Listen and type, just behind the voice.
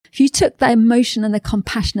if you took the emotion and the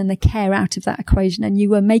compassion and the care out of that equation and you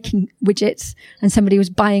were making widgets and somebody was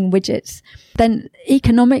buying widgets, then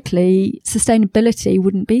economically sustainability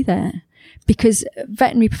wouldn't be there. Because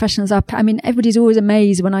veterinary professionals are, I mean, everybody's always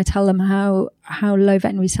amazed when I tell them how low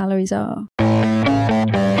veterinary salaries are.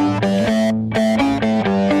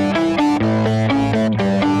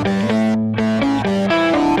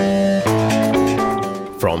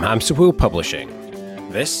 From Hamster Wheel Publishing,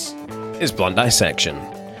 this is Blunt Dissection.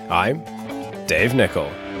 I'm Dave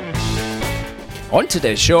Nichol. On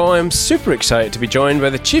today's show, I'm super excited to be joined by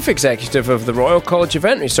the Chief Executive of the Royal College of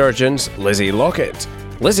Veterinary Surgeons, Lizzie Lockett.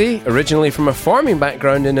 Lizzie, originally from a farming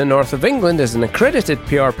background in the north of England, is an accredited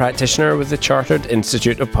PR practitioner with the Chartered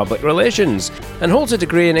Institute of Public Relations and holds a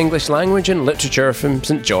degree in English Language and Literature from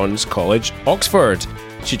St John's College, Oxford.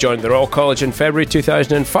 She joined the Royal College in February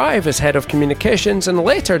 2005 as Head of Communications and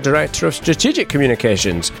later Director of Strategic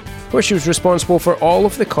Communications, where she was responsible for all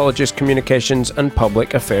of the college's communications and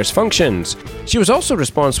public affairs functions. She was also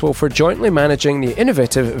responsible for jointly managing the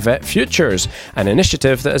innovative Vet Futures, an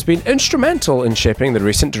initiative that has been instrumental in shaping the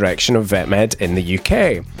recent direction of VetMed in the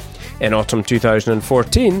UK. In autumn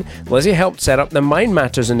 2014, Lizzie helped set up the Mind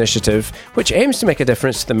Matters initiative, which aims to make a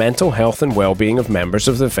difference to the mental health and well-being of members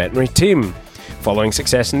of the veterinary team. Following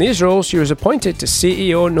success in these roles, she was appointed to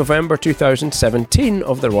CEO in November 2017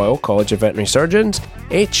 of the Royal College of Veterinary Surgeons,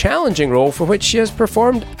 a challenging role for which she has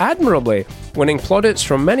performed admirably, winning plaudits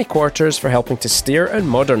from many quarters for helping to steer and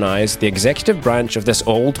modernise the executive branch of this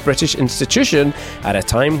old British institution at a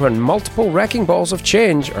time when multiple wrecking balls of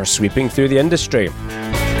change are sweeping through the industry.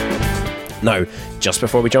 Now, just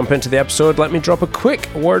before we jump into the episode, let me drop a quick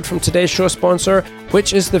word from today's show sponsor,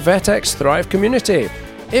 which is the VetX Thrive community.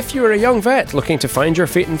 If you are a young vet looking to find your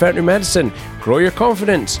feet in veterinary medicine, grow your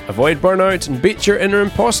confidence, avoid burnout and beat your inner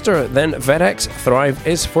imposter, then VetX Thrive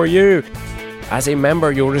is for you. As a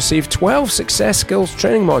member, you'll receive 12 Success Skills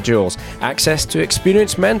training modules, access to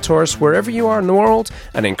experienced mentors wherever you are in the world,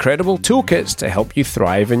 and incredible toolkits to help you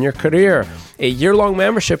thrive in your career. A year-long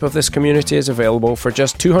membership of this community is available for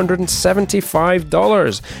just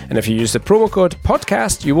 $275, and if you use the promo code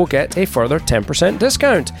PODCAST, you will get a further 10%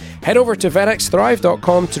 discount. Head over to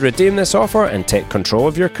vetxthrive.com to redeem this offer and take control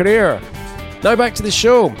of your career. Now back to the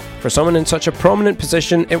show. For someone in such a prominent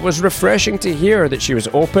position, it was refreshing to hear that she was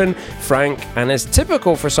open, frank, and as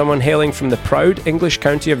typical for someone hailing from the proud English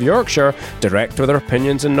county of Yorkshire, direct with her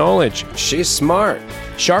opinions and knowledge. She's smart,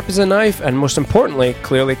 sharp as a knife, and most importantly,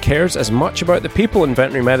 clearly cares as much about the people in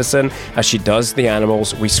veterinary medicine as she does the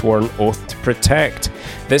animals we swore an oath to protect.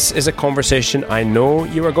 This is a conversation I know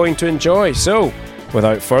you are going to enjoy, so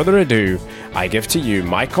without further ado, I give to you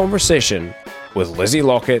my conversation with Lizzie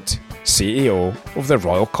Lockett, CEO of the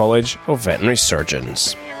Royal College of Veterinary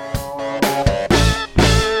Surgeons.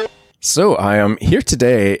 So I am here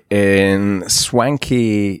today in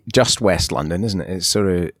swanky, just West London, isn't it? It's sort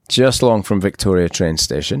of just along from Victoria train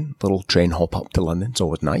station. Little train hop up to London. It's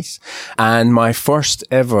always nice. And my first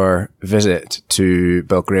ever visit to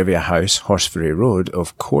Belgravia House, Horseferry Road,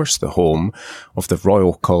 of course, the home of the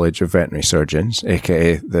Royal College of Veterinary Surgeons,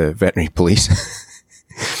 aka the Veterinary Police.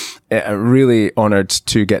 Really honoured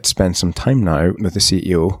to get to spend some time now with the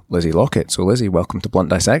CEO, Lizzie Lockett. So Lizzie, welcome to Blunt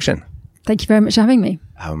Dissection. Thank you very much for having me.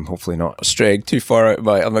 Hopefully not straying too far out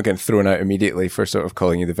by, I'm not getting thrown out immediately for sort of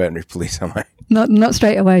calling you the veterinary police, am I? Not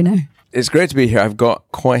straight away, no. It's great to be here. I've got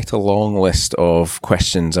quite a long list of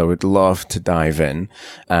questions I would love to dive in.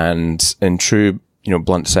 And in true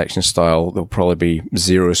blunt section style, there'll probably be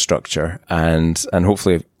zero structure and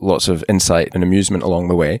hopefully lots of insight and amusement along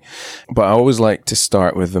the way. But I always like to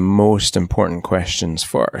start with the most important questions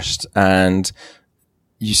first. And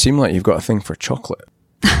you seem like you've got a thing for chocolate.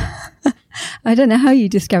 I don't know how you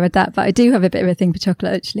discovered that, but I do have a bit of a thing for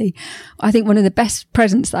chocolate, actually. I think one of the best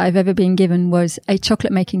presents that I've ever been given was a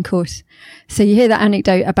chocolate making course. So you hear that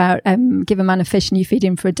anecdote about give a man a fish and you feed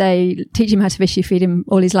him for a day, teach him how to fish, you feed him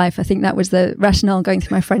all his life. I think that was the rationale going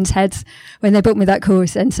through my friends' heads when they bought me that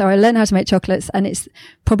course. And so I learned how to make chocolates, and it's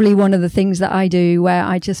probably one of the things that I do where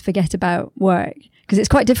I just forget about work, because it's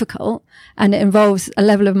quite difficult and it involves a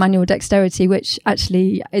level of manual dexterity which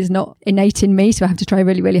actually is not innate in me, so I have to try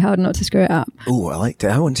really, really hard not to screw it up. Oh, I like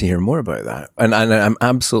that. I want to hear more about that. And I'm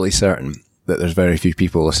absolutely certain that there's very few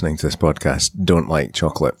people listening to this podcast don't like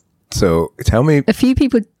chocolate. So tell me... A few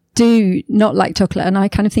people do not like chocolate, and I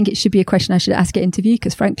kind of think it should be a question I should ask at interview,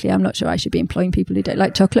 because frankly I'm not sure I should be employing people who don't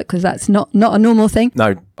like chocolate, because that's not a normal thing.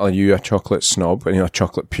 Now, are you a chocolate snob? Are you a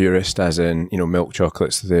chocolate purist, as in, milk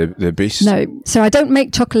chocolate's the beast? No, so I don't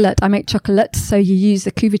make chocolate, I make chocolate. So you use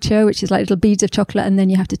the couverture, which is like little beads of chocolate, and then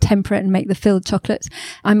you have to temper it and make the filled chocolates.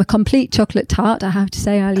 I'm a complete chocolate tart, I have to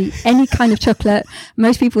say. I'll eat any kind of chocolate.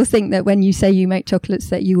 Most people think that when you say you make chocolates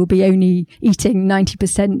that you will be only eating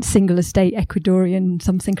 90% single estate Ecuadorian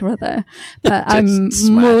something or other, but I'm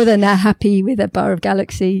more than happy with a bar of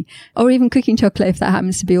Galaxy, or even cooking chocolate if that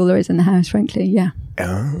happens to be all there is in the house, frankly. Yeah.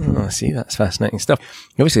 Oh, see, that's fascinating stuff.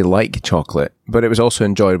 You obviously like chocolate, but it was also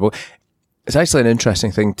enjoyable. It's actually an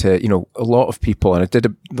interesting thing to, a lot of people, and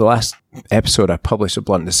the last episode I published of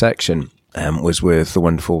Blunt Dissection was with the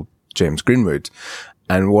wonderful James Greenwood,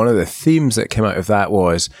 and one of the themes that came out of that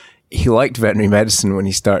was he liked veterinary medicine when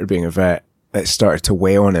he started being a vet. It started to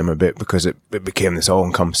weigh on him a bit because it became this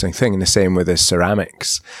all-encompassing thing, and the same with his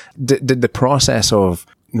ceramics. Did the process of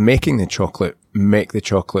making the chocolate make the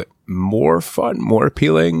chocolate more fun, more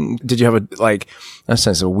appealing? Did you have that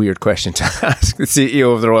sounds a weird question to ask the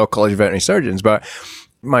CEO of the Royal College of Veterinary Surgeons, but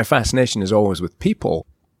my fascination is always with people.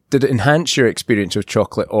 Did it enhance your experience with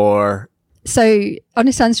chocolate, or? So,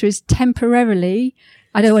 honest answer is temporarily.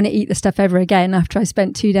 I don't want to eat the stuff ever again after I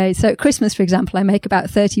spent 2 days. So at Christmas, for example, I make about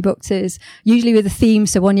 30 boxes, usually with a theme.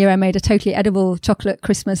 So one year I made a totally edible chocolate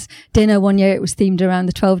Christmas dinner. One year it was themed around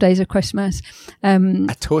the 12 days of Christmas.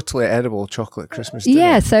 A totally edible chocolate Christmas dinner?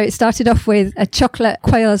 Yeah. So it started off with a chocolate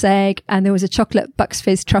quail's egg, and there was a chocolate Bucks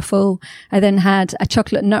Fizz truffle. I then had a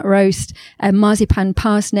chocolate nut roast, a marzipan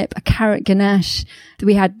parsnip, a carrot ganache.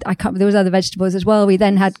 We had, there was other vegetables as well. We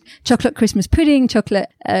then had chocolate Christmas pudding, chocolate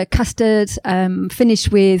custard, finished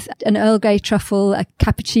with an Earl Grey truffle, a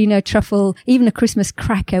cappuccino truffle, even a Christmas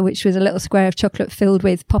cracker, which was a little square of chocolate filled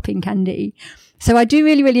with popping candy. So I do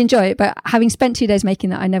really, really enjoy it. But having spent 2 days making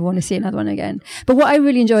that, I never want to see another one again. But what I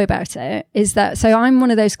really enjoy about it is that, so I'm one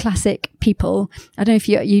of those classic people. I don't know if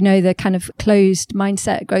you know the kind of closed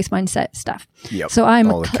mindset, growth mindset stuff. Yep. So I'm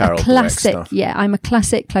a classic, I'm a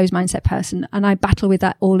classic closed mindset person, and I battle with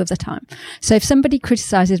that all of the time. So if somebody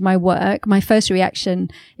criticizes my work, my first reaction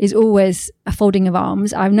is always a folding of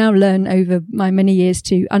arms. I've now learned over my many years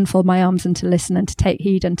to unfold my arms and to listen and to take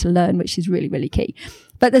heed and to learn, which is really, really key.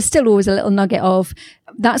 But there's still always a little nugget of,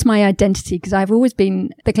 that's my identity, because I've always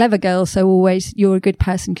been the clever girl. So always, you're a good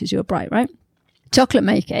person because you're bright, right? Chocolate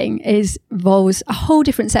making involves a whole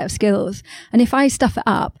different set of skills. And if I stuff it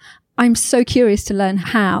up, I'm so curious to learn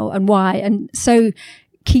how and why, and so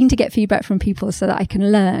keen to get feedback from people so that I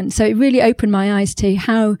can learn. So it really opened my eyes to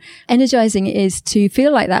how energizing it is to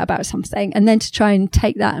feel like that about something, and then to try and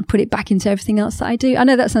take that and put it back into everything else that I do. I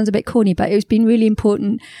know that sounds a bit corny, but it's been really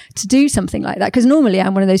important to do something like that, because normally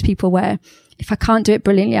I'm one of those people where if I can't do it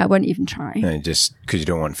brilliantly, I won't even try. No, just because you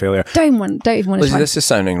don't want failure. Don't even want to try. This is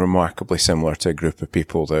sounding remarkably similar to a group of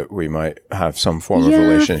people that we might have some form of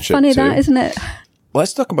relationship funny to. That, isn't it?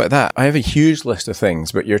 Let's talk about that. I have a huge list of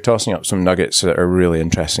things, but you're tossing up some nuggets that are really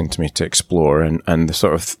interesting to me to explore. And the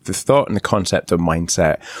sort of the thought and the concept of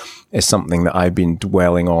mindset is something that I've been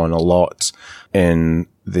dwelling on a lot in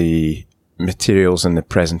the materials and the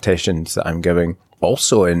presentations that I'm giving.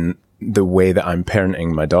 Also in the way that I'm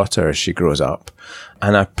parenting my daughter as she grows up.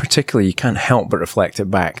 And you can't help but reflect it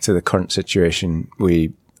back to the current situation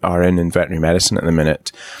we are in veterinary medicine at the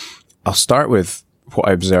minute. I'll start with what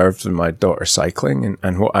I observed in my daughter cycling,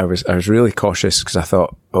 and what I was really cautious because I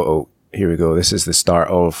thought, here we go. This is the start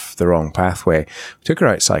of the wrong pathway. Took her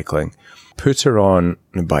out cycling, put her on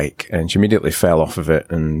the bike, and she immediately fell off of it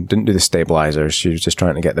and didn't do the stabilizers. She was just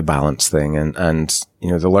trying to get the balance thing. And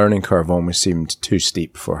the learning curve almost seemed too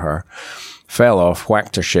steep for her. Fell off,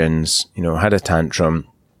 whacked her shins, had a tantrum,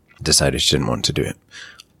 decided she didn't want to do it.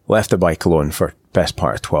 Left the bike alone for best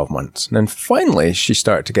part of 12 months. And then finally she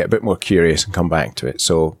started to get a bit more curious and come back to it.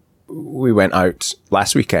 So we went out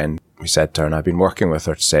last weekend. We said to her, and I've been working with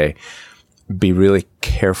her to say, be really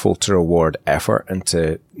careful to reward effort and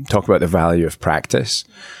to talk about the value of practice.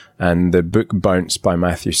 And the book Bounce by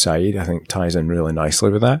Matthew Syed, I think, ties in really nicely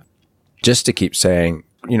with that. Just to keep saying,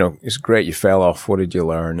 it's great you fell off. What did you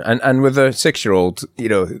learn? And with a 6-year-old,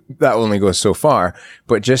 that only goes so far.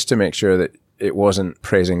 But just to make sure that it wasn't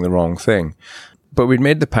praising the wrong thing. But we'd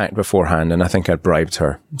made the pact beforehand, and I think I'd bribed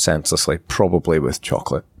her senselessly, probably with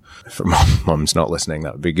chocolate. If mum's not listening,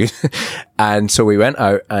 that would be good. And so we went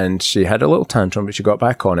out, and she had a little tantrum, but she got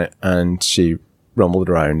back on it, and she rumbled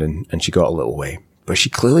around, and she got a little way. But she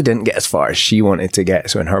clearly didn't get as far as she wanted to get.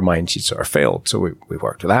 So in her mind, she'd sort of failed. So we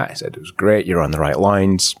worked with that. I said, it was great. You're on the right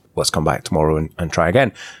lines. Let's come back tomorrow and try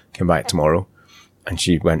again. Came back tomorrow. And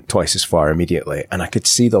she went twice as far immediately. And I could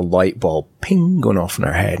see the light bulb ping going off in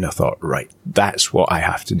her head. And I thought, right, that's what I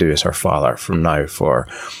have to do as her father from now for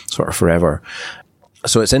sort of forever.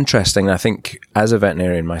 So it's interesting. I think as a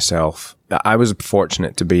veterinarian myself, I was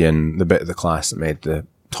fortunate to be in the bit of the class that made the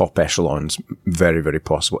top echelons very, very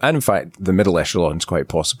possible. And in fact, the middle echelons quite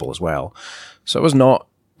possible as well. So I was not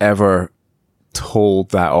ever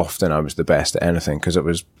told that often I was the best at anything, because it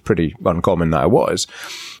was pretty uncommon that I was.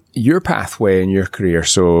 Your pathway in your career,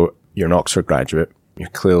 so you're an Oxford graduate, you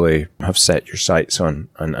clearly have set your sights on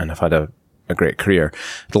and have had a great career.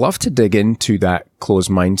 I'd love to dig into that closed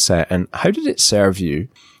mindset and how did it serve you?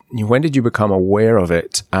 When did you become aware of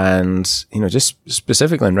it? And, just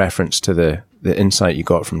specifically in reference to the insight you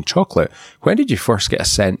got from chocolate, when did you first get a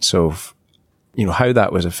sense of, how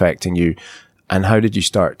that was affecting you and how did you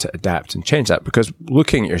start to adapt and change that? Because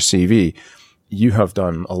looking at your CV, you have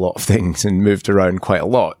done a lot of things and moved around quite a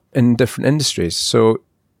lot in different industries. So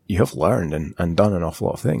you have learned and done an awful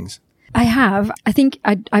lot of things. I have. I think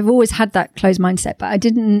I've always had that closed mindset, but I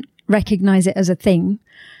didn't recognize it as a thing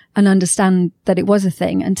and understand that it was a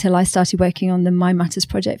thing until I started working on the Mind Matters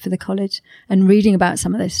project for the college and reading about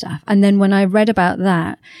some of this stuff. And then when I read about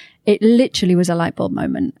that, it literally was a light bulb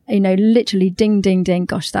moment, literally ding, ding, ding.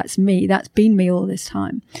 Gosh, that's me. That's been me all this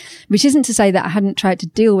time, which isn't to say that I hadn't tried to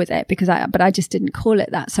deal with it but I just didn't call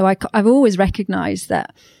it that. So I've always recognized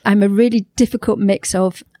that I'm a really difficult mix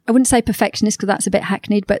of, I wouldn't say perfectionist because that's a bit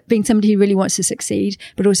hackneyed, but being somebody who really wants to succeed,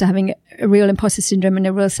 but also having a real imposter syndrome and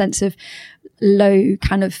a real sense of low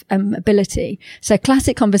kind of ability. So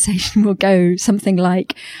classic conversation will go something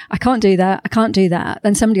like, I can't do that. I can't do that.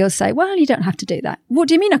 Then somebody will say, well, you don't have to do that. What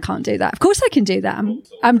do you mean I can't do that? Of course I can do that.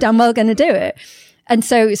 I'm damn well going to do it. And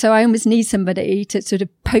so I almost need somebody to sort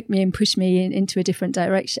of poke me and push me into a different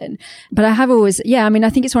direction. But I have always, I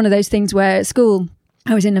think it's one of those things where at school,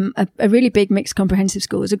 I was in a really big mixed comprehensive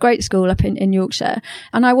school. It was a great school up in Yorkshire.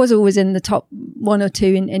 And I was always in the top 1 or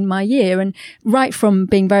 2 in my year. And right from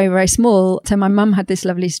being very, very small. So my mum had this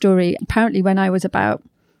lovely story. Apparently when I was about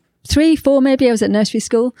 3, 4, maybe, I was at nursery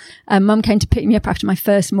school. Mum came to pick me up after my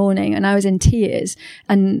first morning and I was in tears.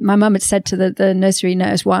 And my mum had said to the nursery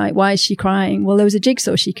nurse, why is she crying? Well, there was a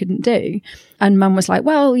jigsaw she couldn't do. And mum was like,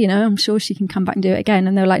 well, I'm sure she can come back and do it again.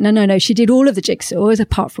 And they were like, no, she did all of the jigsaws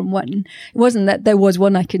apart from one. It wasn't that there was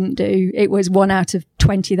one I couldn't do. It was 1 out of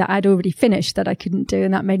 20 that I'd already finished that I couldn't do.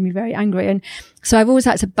 And that made me very angry. And so I've always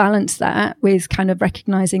had to balance that with kind of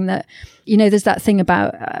recognizing that, there's that thing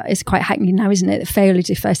about, it's quite hackneyed now, isn't it? That fail is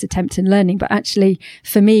your first attempt in learning. But actually,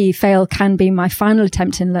 for me, fail can be my final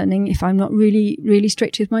attempt in learning if I'm not really, really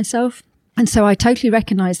strict with myself. And so I totally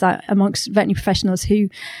recognize that amongst veterinary professionals who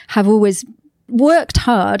have always worked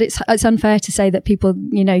hard. It's unfair to say that people,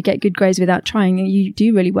 get good grades without trying. You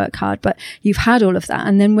do really work hard, but you've had all of that.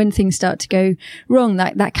 And then when things start to go wrong,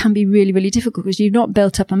 that can be really, really difficult because you've not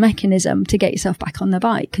built up a mechanism to get yourself back on the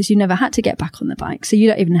bike because you never had to get back on the bike. So you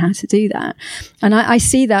don't even know how to do that. And I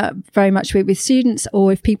see that very much with students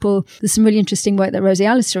or if people, there's some really interesting work that Rosie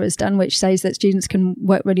Allister has done, which says that students can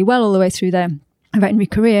work really well all the way through their veterinary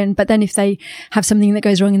career, but then if they have something that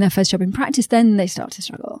goes wrong in their first job in practice, then they start to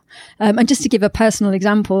struggle. And just to give a personal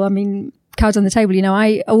example, cards on the table,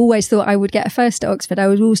 I always thought I would get a first at Oxford. I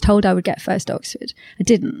was always told I would get first at Oxford. I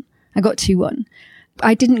didn't. I got 2-1.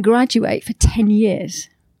 I didn't graduate for 10 years.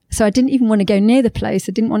 So I didn't even want to go near the place.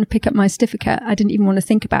 I didn't want to pick up my certificate. I didn't even want to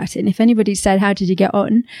think about it. And if anybody said, how did you get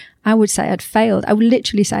on? I would say I'd failed. I would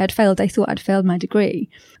literally say I'd failed. They thought I'd failed my degree,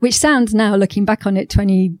 which sounds now, looking back on it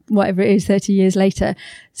 20, whatever it is, 30 years later,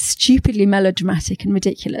 stupidly melodramatic and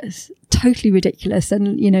ridiculous, totally ridiculous.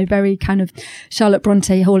 And, very kind of Charlotte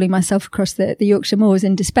Bronte hauling myself across the Yorkshire moors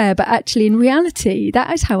in despair. But actually, in reality,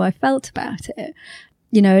 that is how I felt about it.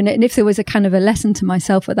 And if there was a kind of a lesson to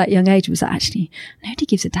myself at that young age was that actually nobody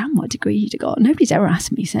gives a damn what degree you'd got. Nobody's ever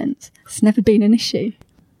asked me since. It's never been an issue.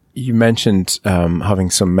 You mentioned having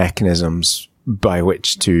some mechanisms by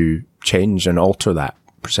which to change and alter that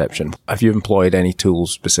perception. Have you employed any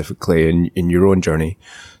tools specifically in your own journey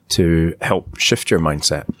to help shift your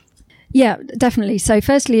mindset? Yeah, definitely. So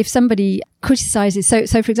firstly, if somebody criticizes, so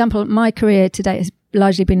for example, my career today has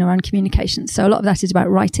largely been around communication. So a lot of that is about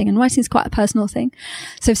writing, and writing is quite a personal thing.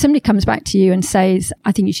 So if somebody comes back to you and says,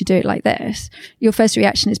 I think you should do it like this, your first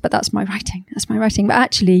reaction is, but that's my writing. That's my writing. But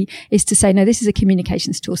actually is to say, no, this is a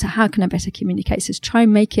communications tool. So how can I better communicate? So try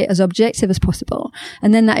and make it as objective as possible.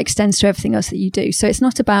 And then that extends to everything else that you do. So it's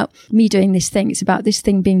not about me doing this thing. It's about this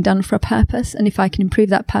thing being done for a purpose. And if I can improve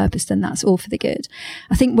that purpose, then that's all for the good.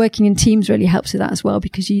 I think working in teams really helps with that as well,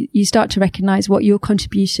 because you start to recognize what your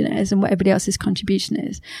contribution is and what everybody else's contribution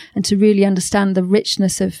is, and to really understand the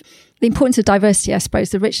richness of the importance of diversity, I suppose,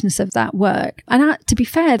 the richness of that work. And to be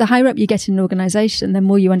fair, the higher up you get in an organisation, the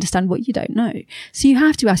more you understand what you don't know. So you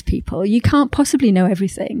have to ask people. You can't possibly know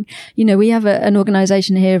everything. You know, we have an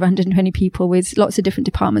organisation here of 120 people with lots of different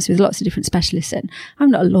departments, with lots of different specialists in.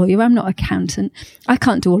 I'm not a lawyer. I'm not an accountant. I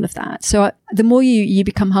can't do all of that. So the more you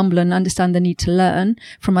become humble and understand the need to learn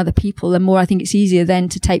from other people, the more I think it's easier then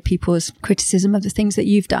to take people's criticism of the things that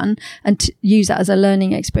you've done and to use that as a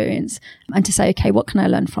learning experience and to say, okay, what can I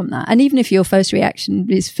learn from that? And even if your first reaction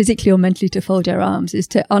is physically or mentally to fold your arms, is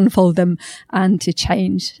to unfold them and to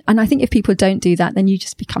change. And I think if people don't do that, then you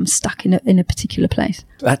just become stuck in a particular place.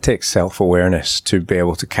 That takes self-awareness to be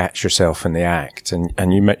able to catch yourself in the act.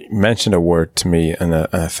 And you mentioned a word to me and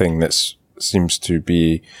a thing that seems to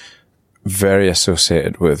be very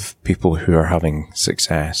associated with people who are having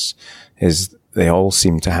success, is they all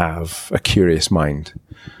seem to have a curious mind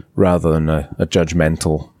rather than a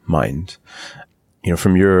judgmental mind. You know,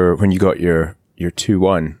 from when you got your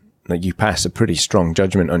 2-1, like you passed a pretty strong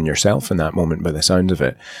judgment on yourself in that moment by the sound of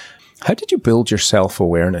it. How did you build your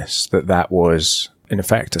self-awareness that was, in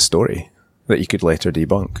effect, a story that you could later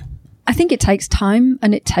debunk? I think it takes time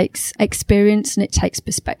and it takes experience and it takes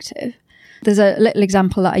perspective. There's a little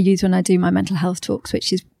example that I use when I do my mental health talks,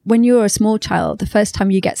 which is when you're a small child, the first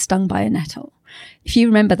time you get stung by a nettle. If you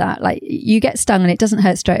remember that, like you get stung and it doesn't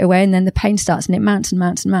hurt straight away, and then the pain starts and it mounts and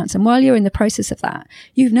mounts and mounts. And while you're in the process of that,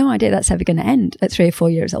 you've no idea that's ever going to end at 3 or 4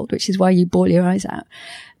 years old, which is why you bawl your eyes out.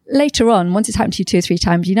 Later on, once it's happened to you 2 or 3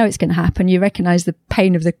 times, you know it's going to happen. You recognize the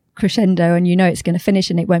pain of the crescendo and you know it's going to finish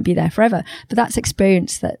and it won't be there forever. But that's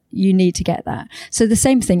experience that you need to get that. So the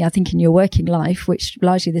same thing, I think, in your working life, which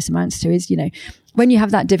largely this amounts to, is, you know, when you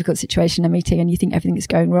have that difficult situation, a meeting, and you think everything is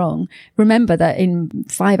going wrong, remember that in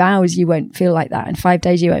 5 hours, you won't feel like that. In 5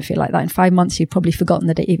 days, you won't feel like that. In 5 months, you've probably forgotten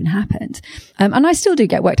that it even happened. And I still do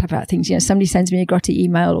get worked up about things. You know, somebody sends me a grotty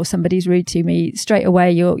email or somebody's rude to me, straight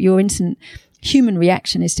away, your instant human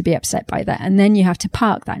reaction is to be upset by that. And then you have to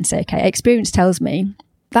park that and say, okay, experience tells me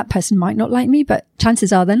that person might not like me, but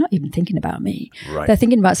chances are they're not even thinking about me. Right. They're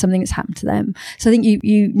thinking about something that's happened to them. So I think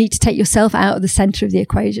you need to take yourself out of the center of the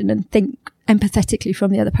equation and think empathetically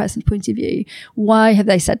from the other person's point of view. Why have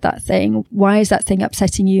they said that thing? Why is that thing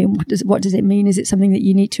upsetting you? And what does it mean? Is it something that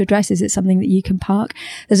you need to address? Is it something that you can park?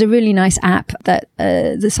 There's a really nice app that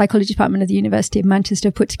the psychology department of the University of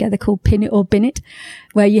Manchester put together called Pin It or Bin It,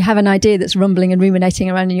 where you have an idea that's rumbling and ruminating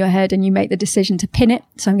around in your head and you make the decision to pin it.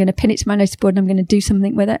 So I'm going to pin it to my notice board and I'm going to do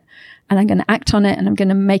something with it and I'm going to act on it and I'm going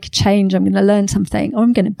to make a change. I'm going to learn something, or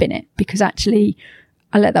I'm going to bin it because actually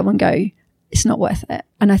I let that one go. It's not worth it.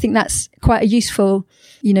 And I think that's quite a useful,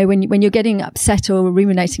 you know, when you're getting upset or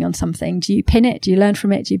ruminating on something, do you pin it? Do you learn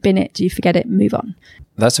from it? Do you bin it? Do you forget it? Move on.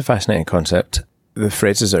 That's a fascinating concept. The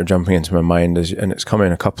phrases that are jumping into my mind, and it's come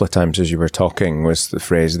in a couple of times as you were talking, was the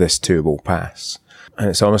phrase, "this too will pass." And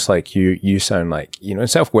it's almost like you sound like, you know,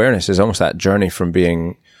 self-awareness is almost that journey from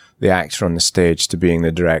being the actor on the stage to being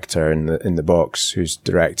the director in the box who's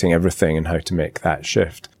directing everything and how to make that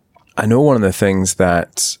shift. I know one of the things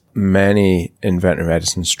that many in veterinary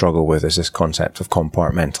medicine struggle with is this concept of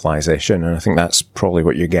compartmentalization. And I think that's probably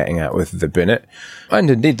what you're getting at with the bin it. And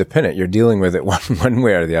indeed the pin it, you're dealing with it one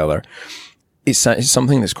way or the other. It's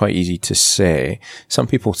something that's quite easy to say. Some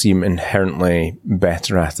people seem inherently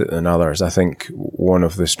better at it than others. I think one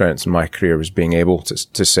of the strengths in my career was being able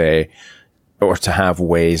to say, or to have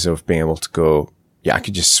ways of being able to go, yeah, I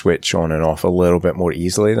could just switch on and off a little bit more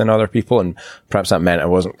easily than other people. And perhaps that meant I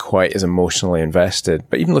wasn't quite as emotionally invested.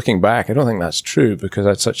 But even looking back, I don't think that's true because I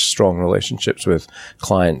had such strong relationships with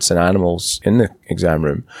clients and animals in the exam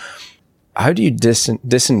room. How do you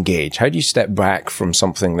disengage? How do you step back from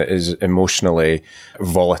something that is emotionally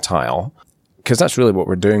volatile? Because that's really what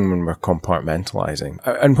we're doing when we're compartmentalizing.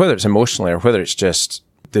 And whether it's emotionally or whether it's just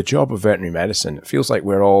the job of veterinary medicine, it feels like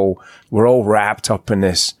we're all wrapped up in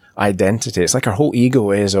this identity. It's like our whole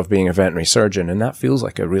ego is of being a veterinary surgeon, and that feels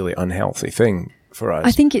like a really unhealthy thing for us.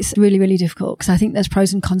 I think it's really, really difficult because I think there's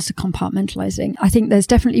pros and cons to compartmentalizing. I think there's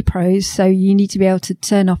definitely pros. So you need to be able to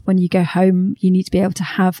turn off when you go home. You need to be able to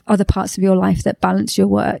have other parts of your life that balance your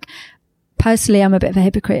work. Personally, I'm a bit of a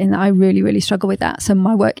hypocrite in that I really, really struggle with that. So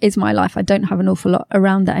my work is my life. I don't have an awful lot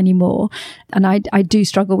around that anymore. And I do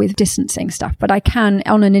struggle with distancing stuff, but I can,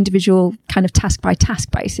 on an individual kind of task by task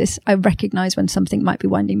basis, I recognize when something might be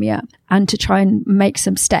winding me up and to try and make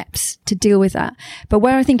some steps to deal with that. But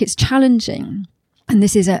where I think it's challenging, and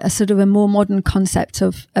this is a sort of a more modern concept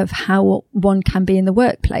of how one can be in the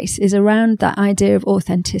workplace, is around that idea of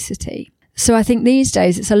authenticity. So I think these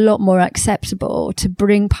days it's a lot more acceptable to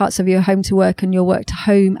bring parts of your home to work and your work to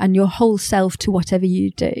home and your whole self to whatever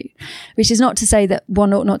you do, which is not to say that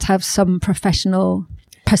one ought not to have some professional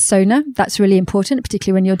persona. That's really important,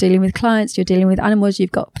 particularly when you're dealing with clients, you're dealing with animals,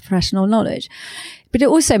 you've got professional knowledge. But it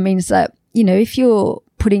also means that, if you're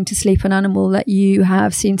putting to sleep an animal that you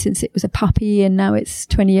have seen since it was a puppy and now it's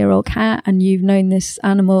 20-year-old cat, and you've known this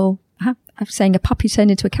animal, I'm saying a puppy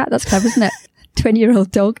turned into a cat, that's clever, isn't it?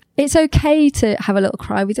 20-year-old dog. It's okay to have a little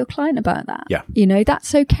cry with your client about that. Yeah.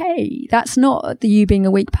 That's okay. That's not you being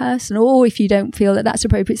a weak person, or if you don't feel that that's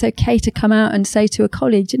appropriate, it's okay to come out and say to a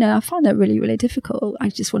colleague, I find that really, really difficult. I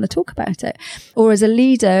just want to talk about it. Or as a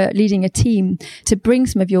leader leading a team, to bring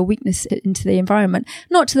some of your weakness into the environment,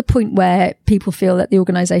 not to the point where people feel that the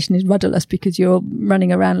organization is rudderless because you're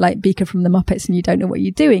running around like Beaker from the Muppets and you don't know what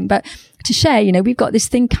you're doing, but to share, we've got this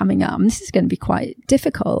thing coming up and this is going to be quite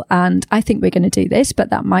difficult, and I think we're going to do this,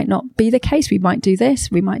 but that might not be the case. We might do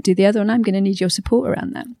this, we might do the other, and I'm going to need your support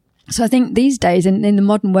around that. So I think these days in the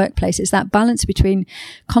modern workplace, it's that balance between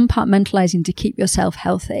compartmentalizing to keep yourself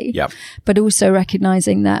healthy, but also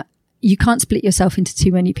recognizing that you can't split yourself into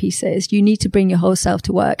too many pieces. You need to bring your whole self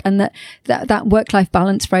to work. And that work-life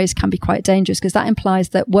balance phrase can be quite dangerous, because that implies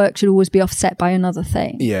that work should always be offset by another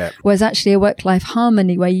thing. Yeah. Whereas actually a work-life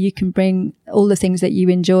harmony where you can bring all the things that you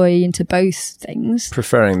enjoy into both things.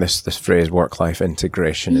 Preferring this phrase work-life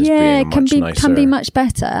integration as being much nicer. Can be much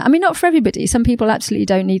better. I mean, not for everybody. Some people absolutely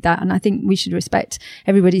don't need that. And I think we should respect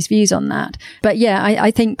everybody's views on that. But yeah, I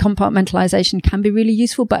think compartmentalization can be really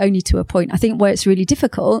useful, but only to a point. I think where it's really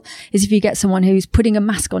difficult is if you get someone who's putting a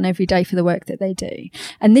mask on every day for the work that they do.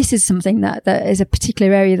 And this is something that is a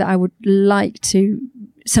particular area that I would like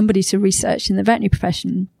somebody to research in the veterinary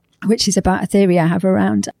profession, which is about a theory I have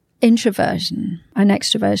around introversion and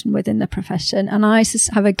extroversion within the profession. And I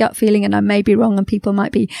have a gut feeling, and I may be wrong, and people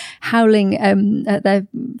might be howling at their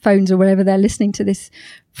phones or wherever they're listening to this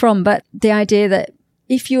from, but the idea that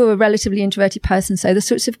if you're a relatively introverted person, so the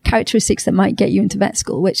sorts of characteristics that might get you into vet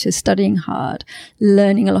school, which is studying hard,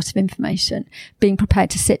 learning a lot of information, being prepared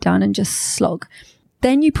to sit down and just slog,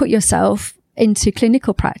 then you put yourself into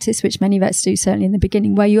clinical practice, which many vets do, certainly in the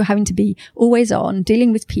beginning, where you're having to be always on,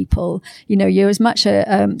 dealing with people. You're as much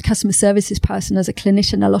a customer services person as a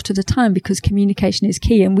clinician a lot of the time, because communication is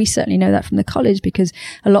key. And we certainly know that from the college, because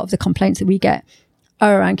a lot of the complaints that we get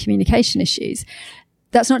are around communication issues.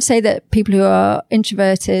 That's not to say that people who are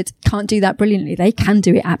introverted can't do that brilliantly. They can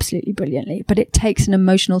do it absolutely brilliantly, but it takes an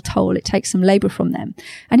emotional toll. It takes some labor from them,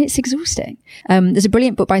 and it's exhausting. There's a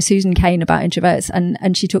brilliant book by Susan Cain about introverts,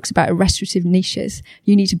 and she talks about restorative niches.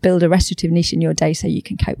 You need to build a restorative niche in your day so you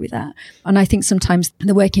can cope with that. And I think sometimes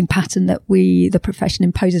the working pattern that the profession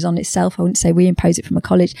imposes on itself, I wouldn't say we impose it from a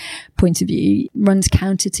college point of view, runs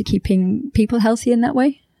counter to keeping people healthy in that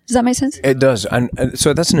way. Does that make sense? It does. And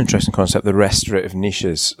so that's an interesting concept, the restorative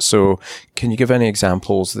niches. So can you give any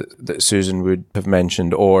examples that Susan would have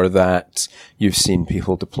mentioned, or that you've seen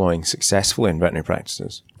people deploying successfully in veterinary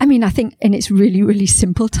practices? I mean, I think in its really, really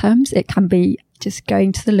simple terms, it can be just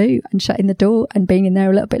going to the loo and shutting the door and being in there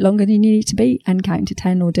a little bit longer than you need to be, and counting to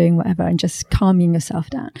 10 or doing whatever and just calming yourself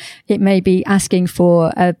down. It may be asking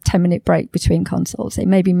for a 10-minute break between consults. It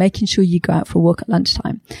may be making sure you go out for a walk at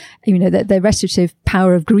lunchtime. The restorative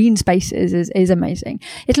power of green spaces is amazing.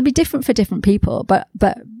 It'll be different for different people, but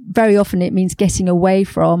very often it means getting away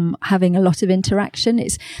from having a lot of interaction.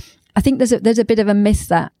 I think there's a bit of a myth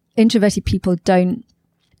that introverted people don't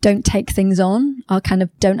take things on, or kind of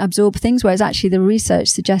don't absorb things, whereas actually the research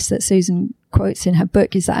suggests, that Susan quotes in her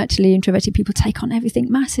book, is that actually introverted people take on everything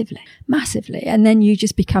massively, and then you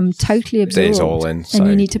just become totally absorbed. It's all inside, and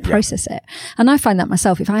you need to process it. And I find that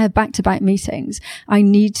myself, if I have back-to-back meetings, I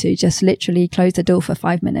need to just literally close the door for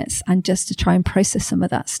 5 minutes and just to try and process some of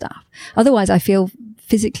that stuff. Otherwise I feel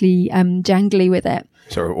physically jangly with it.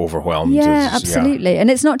 Sort of overwhelmed. Yeah, absolutely.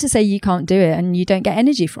 And it's not to say you can't do it and you don't get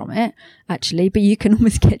energy from it, actually, but you can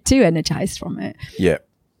almost get too energized from it. Yeah.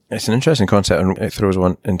 It's an interesting concept, and it throws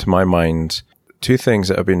one into my mind. Two things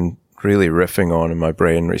that I've been really riffing on in my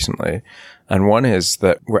brain recently. And one is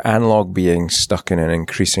that we're analog beings stuck in an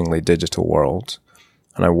increasingly digital world.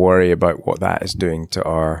 And I worry about what that is doing to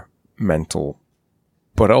our mental.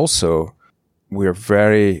 But also, we're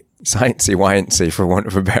very sciencey-wiancy, for want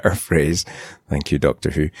of a better phrase. Thank you,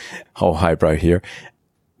 Doctor Who. All highbrow here.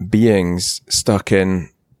 Beings stuck in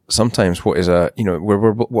sometimes what is we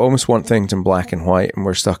almost want things in black and white, and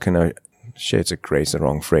we're stuck in shades of grey is the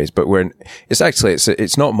wrong phrase, but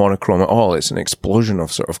it's not monochrome at all. It's an explosion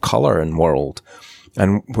of sort of colour and world.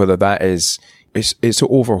 And whether that is, it's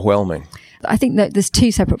overwhelming. I think that there's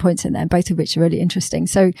two separate points in there, both of which are really interesting.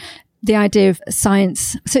 So the idea of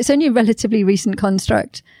science, so it's only a relatively recent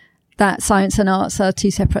construct that science and arts are two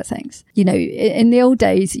separate things. You know, in the old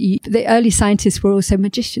days, the early scientists were also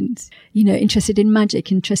magicians, you know, interested in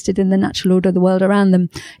magic, interested in the natural order of the world around them,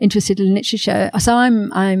 interested in literature. So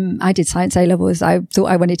I did science A levels. I thought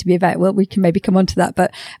I wanted to be a vet. Well, we can maybe come on to that.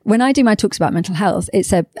 But when I do my talks about mental health,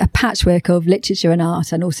 it's a patchwork of literature and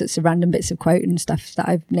art and all sorts of random bits of quote and stuff that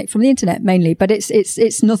I've nicked from the internet mainly. But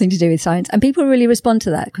it's nothing to do with science. And people really respond to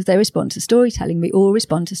that because they respond to storytelling. We all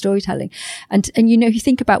respond to storytelling. And you know, if you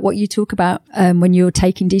think about what you talk about when you're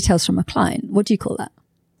taking details from a client, what do you call that?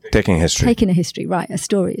 Taking history. Taking a history, right. A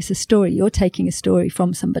story. It's a story. You're taking a story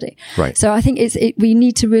from somebody. Right. So I think we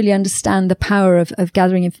need to really understand the power of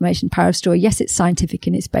gathering information, power of story. Yes, it's scientific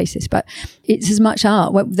in its basis, but it's as much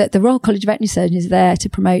art. The Royal College of Veterinary Surgeons is there to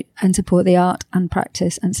promote and support the art and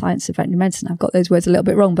practice and science of veterinary medicine. I've got those words a little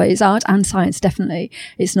bit wrong, but it's art and science, definitely.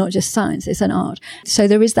 It's not just science, it's an art. So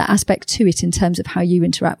there is that aspect to it in terms of how you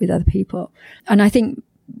interact with other people. And I think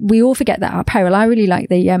we all forget that at our peril. I really like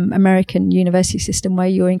the American university system where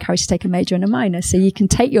you're encouraged to take a major and a minor. So you can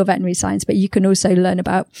take your veterinary science, but you can also learn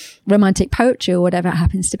about romantic poetry or whatever it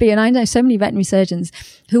happens to be. And I know so many veterinary surgeons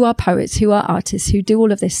who are poets, who are artists, who do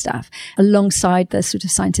all of this stuff alongside the sort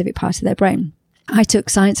of scientific part of their brain. I took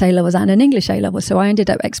science A levels and an English A level. So I ended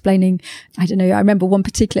up explaining, I don't know, I remember one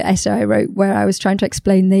particular essay I wrote where I was trying to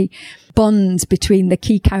explain the bonds between the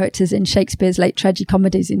key characters in Shakespeare's late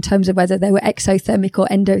tragicomedies in terms of whether they were exothermic or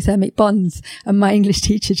endothermic bonds. And my English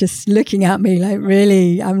teacher just looking at me like,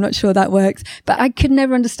 really, I'm not sure that works. But I could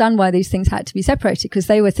never understand why these things had to be separated because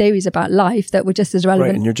they were theories about life that were just as relevant.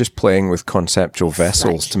 Right, and you're just playing with conceptual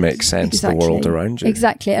vessels to make sense of the world around you.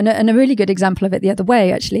 Exactly. And a really good example of it the other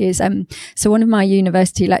way actually is, so one of my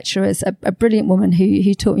university lecturers, a brilliant woman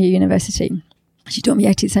who taught me at university, she taught me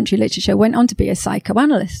 18th century literature, went on to be a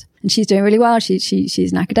psychoanalyst. And she's doing really well.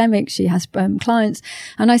 She's an academic. She has clients.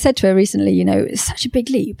 And I said to her recently, you know, it's such a big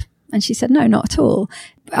leap. And she said, no, not at all.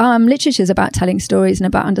 Literature is about telling stories and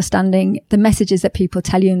about understanding the messages that people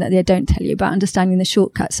tell you and that they don't tell you, about understanding the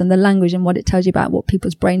shortcuts and the language and what it tells you about what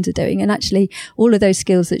people's brains are doing. And actually, all of those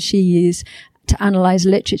skills that she used to analyze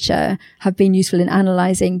literature have been useful in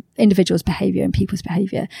analyzing individuals' behavior and people's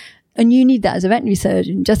behavior. And you need that as a veterinary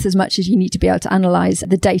surgeon just as much as you need to be able to analyze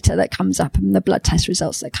the data that comes up and the blood test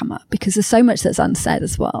results that come up, because there's so much that's unsaid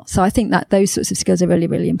as well. So I think that those sorts of skills are really,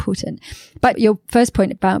 really important. But your first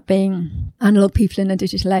point about being analog people in a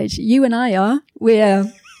digital age, you and I are, we're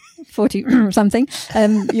 40 something.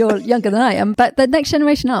 You're younger than I am, but the next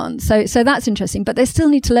generation aren't. So that's interesting, but they still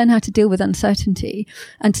need to learn how to deal with uncertainty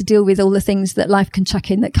and to deal with all the things that life can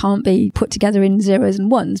chuck in that can't be put together in zeros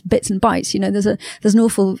and ones, bits and bytes. You know, there's an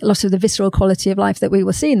awful lot of the visceral quality of life that we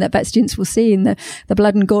will see and that vet students will see in the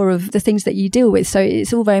blood and gore of the things that you deal with. So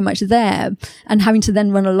it's all very much there and having to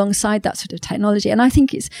then run alongside that sort of technology. And I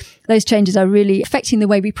think those changes are really affecting the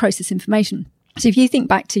way we process information. So if you think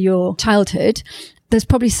back to your childhood, there's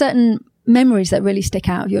probably certain memories that really stick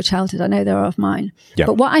out of your childhood. I know there are of mine. Yeah.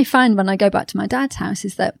 But what I find when I go back to my dad's house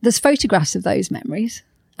is that there's photographs of those memories.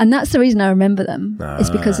 And that's the reason I remember them, is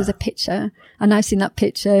because there's a picture. And I've seen that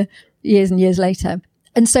picture years and years later.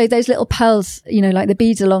 And so those little pearls, you know, like the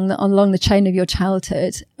beads along the chain of your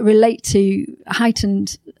childhood relate to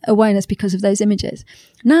heightened awareness because of those images.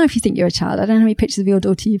 Now, if you think you're a child, I don't know how many pictures of your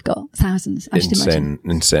daughter you've got. Thousands, I should imagine.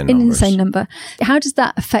 Insane number. How does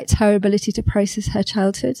that affect her ability to process her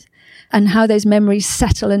childhood and how those memories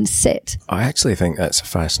settle and sit? I actually think that's a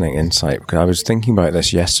fascinating insight because I was thinking about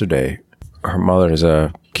this yesterday. Her mother is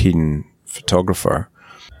a keen photographer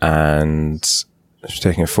and I was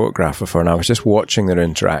taking a photograph of her and I was just watching their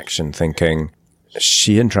interaction thinking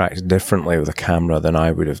she interacts differently with a camera than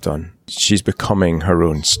I would have done. She's becoming her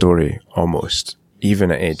own story almost,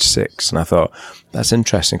 even at age 6. And I thought, that's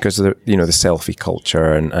interesting because the selfie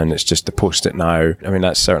culture and it's just to post it now. I mean,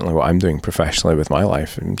 that's certainly what I'm doing professionally with my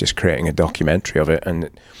life. I'm just creating a documentary of it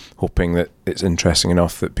and hoping that it's interesting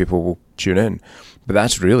enough that people will tune in. But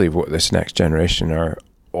that's really what this next generation are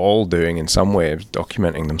all doing in some way,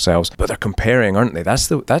 documenting themselves, but they're comparing, aren't they? That's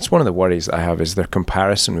one of the worries that I have, is their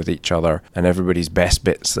comparison with each other and everybody's best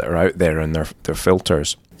bits that are out there and their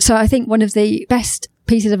filters. So I think one of the best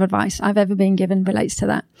pieces of advice I've ever been given relates to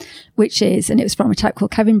that, which is, and it was from a chap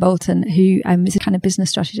called Kevin Bolton, who is a kind of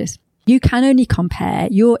business strategist. You can only compare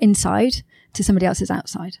your inside to somebody else's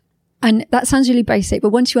outside. And that sounds really basic,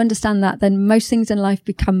 but once you understand that, then most things in life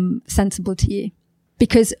become sensible to you.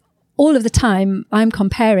 Because all of the time, I'm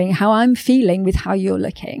comparing how I'm feeling with how you're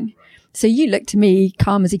looking. So you look to me,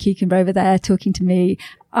 calm as a cucumber over there, talking to me.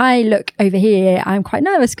 I look over here, I'm quite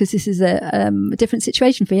nervous because this is a different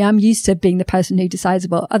situation for me. I'm used to being the person who decides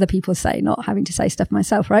what other people say, not having to say stuff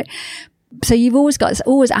myself, right? So you've always got, it's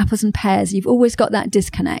always apples and pears. You've always got that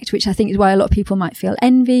disconnect, which I think is why a lot of people might feel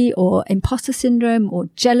envy or imposter syndrome or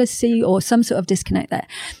jealousy or some sort of disconnect there.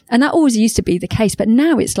 And that always used to be the case, but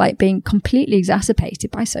now it's like being completely exacerbated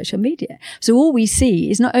by social media. So all we see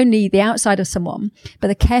is not only the outside of someone, but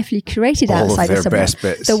the carefully curated outside of someone. Best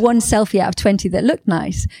bits. The one selfie out of 20 that looked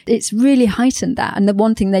nice. It's really heightened that, and the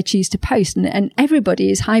one thing they choose to post, and everybody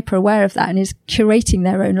is hyper aware of that and is curating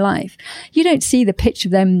their own life. You don't see the picture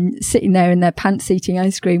of them sitting there in their pants eating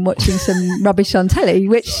ice cream watching some rubbish on telly,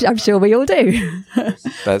 which I'm sure we all do.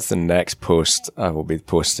 That's the next post I will be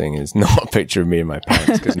posting, is not a picture of me in my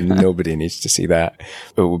pants, because nobody needs to see that.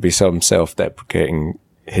 It will be some self-deprecating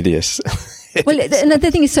hideous. Well,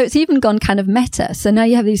 another thing is, so it's even gone kind of meta. So now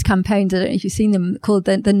you have these campaigns, I don't know if you've seen them, called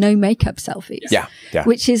the no makeup selfies. Yeah.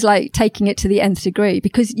 Which is like taking it to the nth degree,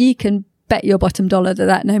 because you can bet your bottom dollar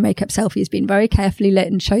that no makeup selfie has been very carefully lit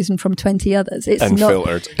and chosen from 20 others. It's and not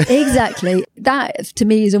filtered. Exactly. That to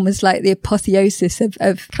me is almost like the apotheosis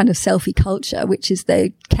of kind of selfie culture, which is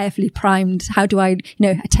the carefully primed. How do I,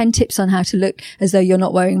 10 tips on how to look as though you're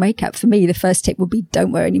not wearing makeup. For me, the first tip would be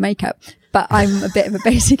don't wear any makeup. But I'm a bit of a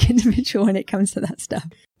basic individual when it comes to that stuff.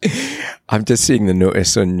 I'm just seeing the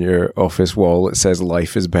notice on your office wall that says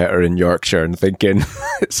life is better in Yorkshire, and thinking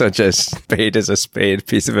such a spade is a spade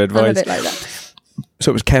piece of advice. I'm a bit like that.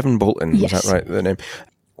 So it was Kevin Bolton, yes. Was that right, the name?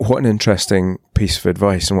 What an interesting piece of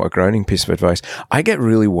advice, and what a grounding piece of advice. I get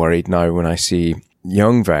really worried now when I see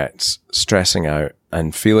young vets stressing out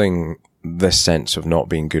and feeling this sense of not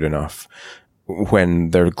being good enough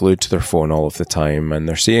when they're glued to their phone all of the time, and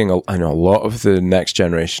they're seeing a lot of the next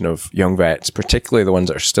generation of young vets, particularly the ones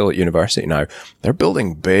that are still at university now, they're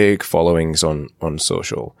building big followings on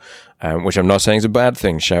social, which I'm not saying is a bad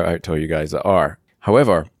thing. Shout out to all you guys that are.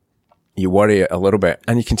 However, you worry a little bit,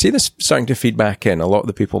 and you can see this starting to feed back in. A lot of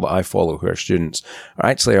the people that I follow who are students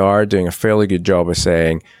are doing a fairly good job of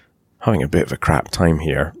saying, having a bit of a crap time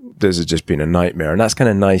here. This has just been a nightmare. And that's kind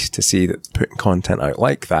of nice to see that putting content out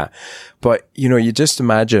like that. But, you just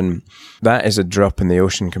imagine that is a drop in the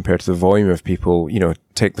ocean compared to the volume of people,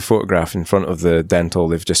 take the photograph in front of the dental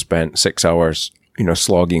they've just spent 6 hours,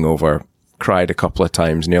 slogging over, cried a couple of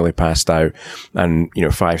times, nearly passed out. And,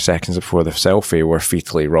 5 seconds before the selfie were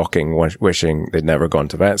fetally rocking, wishing they'd never gone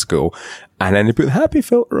to vet school. And then they put the happy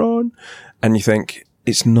filter on. And you think,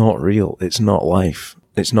 it's not real. It's not life.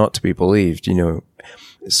 It's not to be believed,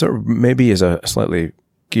 Sort of maybe as a slightly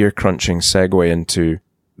gear crunching segue into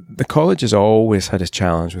the college has always had a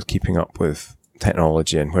challenge with keeping up with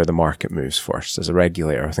technology and where the market moves first. As a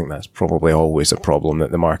regulator, I think that's probably always a problem,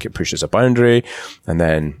 that the market pushes a boundary and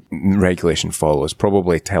then regulation follows.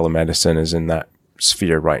 Probably telemedicine is in that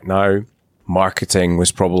sphere right now. Marketing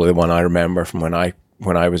was probably the one I remember from when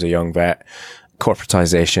I was a young vet.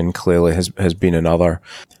 Corporatization clearly has been another.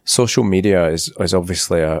 Social media is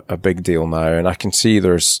obviously a big deal now, and I can see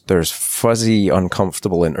there's fuzzy,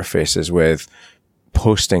 uncomfortable interfaces with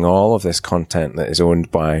posting all of this content that is owned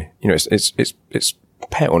by, it's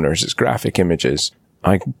pet owners, it's graphic images.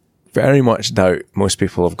 I very much doubt most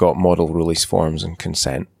people have got model release forms and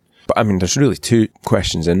consent. But I mean, there's really two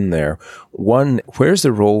questions in there. One, where's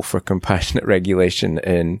the role for compassionate regulation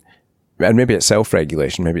in, and maybe it's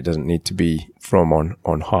self-regulation, maybe it doesn't need to be from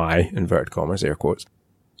on high, inverted commas, air quotes,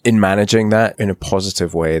 in managing that in a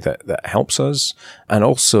positive way that helps us? And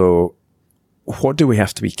also, what do we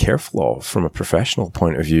have to be careful of from a professional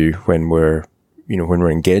point of view when we're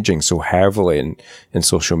engaging so heavily in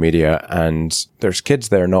social media, and there's kids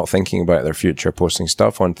there not thinking about their future, posting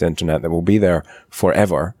stuff onto the internet that will be there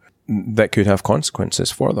forever, that could have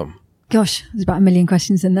consequences for them? Gosh, there's about 1 million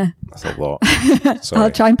questions in there. That's a lot.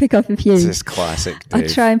 I'll try and pick up a few. This is classic, Dave. I'll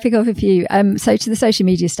try and pick up a few. So to the social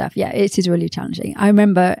media stuff, yeah, it is really challenging. I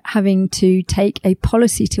remember having to take a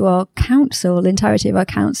policy to our council, the entirety of our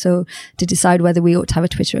council, to decide whether we ought to have a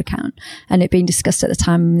Twitter account. And it being discussed at the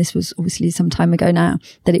time, and this was obviously some time ago now,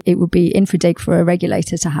 that it would be infra dig for a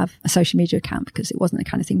regulator to have a social media account, because it wasn't the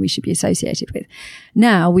kind of thing we should be associated with.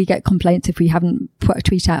 Now we get complaints if we haven't put a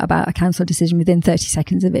tweet out about a council decision within 30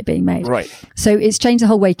 seconds of it being made. Right. So it's changed the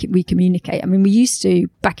whole way we communicate. I mean, we used to,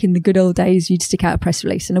 back in the good old days, you'd stick out a press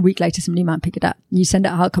release and a week later somebody might pick it up. You send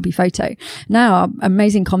out a hard copy photo. Now our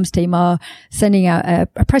amazing comms team are sending out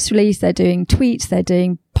a press release. They're doing tweets. They're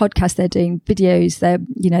doing podcasts, they're doing videos,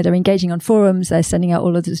 they're engaging on forums, they're sending out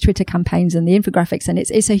all of the Twitter campaigns and the infographics, and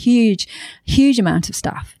it's a huge amount of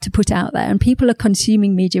stuff to put out there, and people are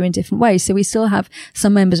consuming media in different ways. So we still have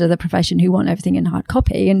some members of the profession who want everything in hard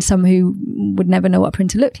copy, and some who would never know what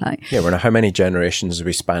printer looked like. Yeah, how many generations are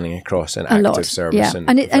we spanning across in active service? Yeah,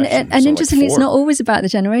 and interestingly, it's not always about the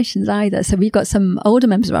generations either. So we've got some older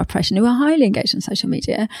members of our profession who are highly engaged on social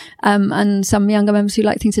media, and some younger members who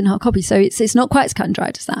like things in hard copy. So it's not quite as cut and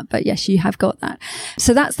dried as that, but yes, you have got that.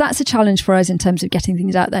 So that's a challenge for us in terms of getting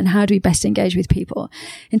things out there, and how do we best engage with people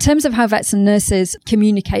in terms of how vets and nurses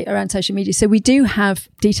communicate around social media. So we do have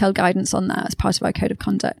detailed guidance on that as part of our code of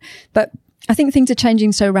conduct, but I think things are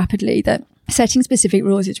changing so rapidly that setting specific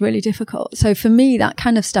rules is really difficult. So for me, that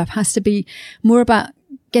kind of stuff has to be more about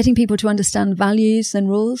getting people to understand values than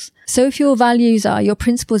rules. So if your values are, your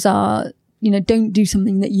principles are, don't do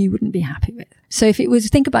something that you wouldn't be happy with. So if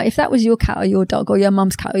that was your cat or your dog, or your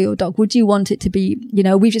mum's cat or your dog, would you want it to be,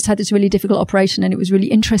 we've just had this really difficult operation and it was really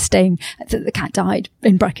interesting that the cat died,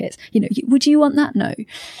 in brackets, would you want that? No.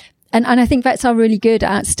 And I think vets are really good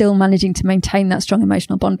at still managing to maintain that strong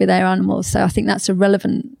emotional bond with their animals. So I think that's a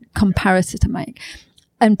relevant comparator to make.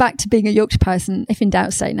 And back to being a Yorkshire person, if in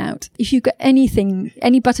doubt, say out. If you've got anything,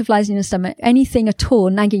 any butterflies in your stomach, anything at all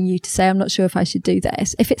nagging you to say, I'm not sure if I should do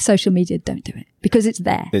this, if it's social media, don't do it, because it's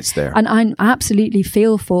there. It's there. And I absolutely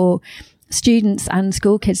feel for students and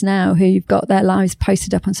school kids now who've got their lives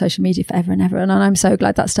posted up on social media forever and ever. And I'm so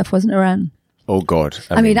glad that stuff wasn't around. Oh, God.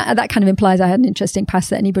 I mean that kind of implies I had an interesting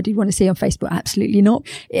past that anybody would want to see on Facebook. Absolutely not.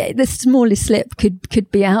 The smallest slip could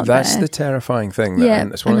be out there. That's the terrifying thing.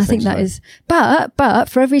 That's one of the things I think that is. But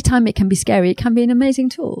for every time it can be scary, it can be an amazing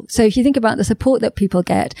tool. So if you think about the support that people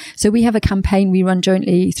get, so we have a campaign we run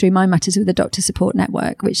jointly through My Matters with the Doctor Support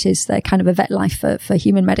Network, which is the kind of a vet life for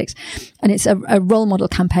human medics. And it's a role model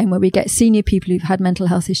campaign where we get senior people who've had mental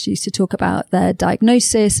health issues to talk about their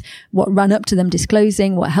diagnosis, what ran up to them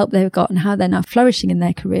disclosing, what help they've got, and how they're now flourishing in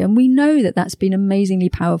their career. And we know that that's been amazingly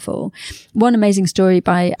powerful. One amazing story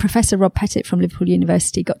by Professor Rob Pettit from Liverpool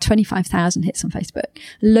University got 25,000 hits on Facebook.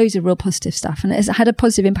 Loads of real positive stuff. And it's had a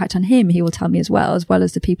positive impact on him, he will tell me as well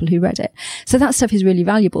as the people who read it. So that stuff is really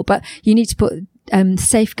valuable, but you need to put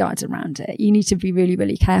safeguards around it. You need to be really,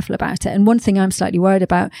 really careful about it. And one thing I'm slightly worried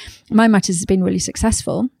about, My Matters has been really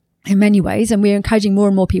successful in many ways, and we're encouraging more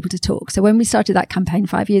and more people to talk. So when we started that campaign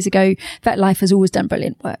 5 years ago, Vet Life has always done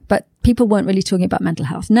brilliant work, but people weren't really talking about mental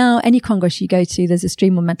health. Now, any congress you go to, there's a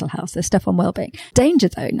stream on mental health. There's stuff on wellbeing. Danger,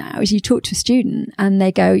 though, now is you talk to a student and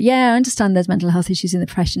they go, yeah, I understand there's mental health issues in the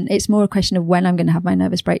profession. It's more a question of when I'm going to have my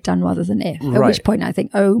nervous breakdown rather than if. Right. At which point I think,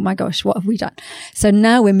 oh my gosh, what have we done? So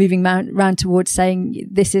now we're moving round towards saying,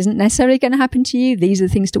 this isn't necessarily going to happen to you. These are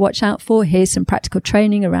the things to watch out for. Here's some practical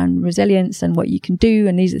training around resilience and what you can do.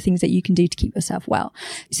 And these are the things that you can do to keep yourself well.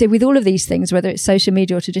 So with all of these things, whether it's social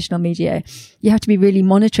media or traditional media, you have to be really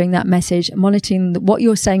monitoring that message, monitoring what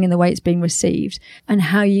you're saying and the way it's being received, and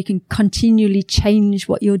how you can continually change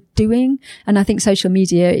what you're doing. And I think social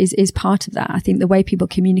media is part of that. I think the way people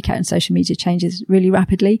communicate on social media changes really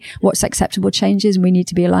rapidly. What's acceptable changes, and we need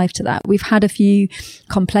to be alive to that. We've had a few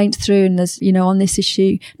complaints through, and there's, on this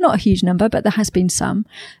issue, not a huge number, but there has been some,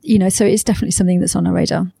 so it's definitely something that's on our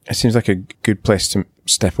radar. It seems like a good place to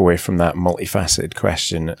step away from that multifaceted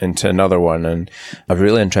question into another one. And I'm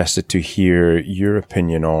really interested to hear your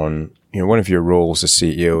opinion on, one of your roles as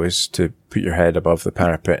CEO is to put your head above the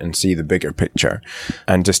parapet and see the bigger picture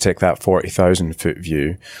and just take that 40,000 foot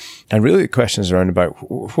view. And really the question is around about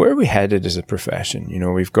where are we headed as a profession?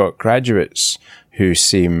 We've got graduates who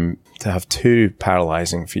seem to have two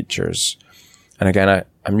paralyzing features. And again,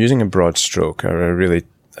 I'm using a broad stroke.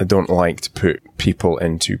 I don't like to put people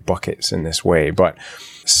into buckets in this way, but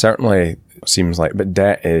certainly it seems like, but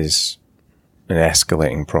debt is an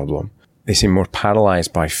escalating problem. They seem more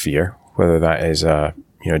paralyzed by fear, whether that is a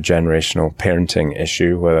generational parenting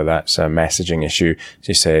issue, whether that's a messaging issue. As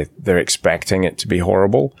you say, they're expecting it to be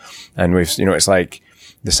horrible. And it's like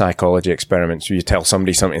the psychology experiments where you tell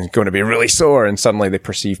somebody something's going to be really sore and suddenly they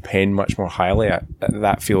perceive pain much more highly.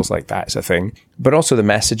 That feels like that's a thing. But also the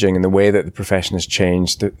messaging and the way that the profession has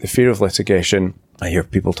changed, the fear of litigation. I hear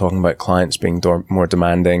people talking about clients being more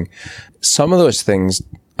demanding. Some of those things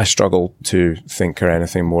I struggle to think are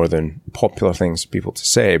anything more than popular things for people to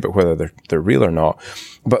say, but whether they're real or not.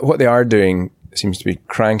 But what they are doing seems to be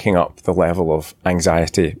cranking up the level of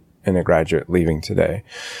anxiety in a graduate leaving today.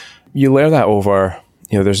 You layer that over,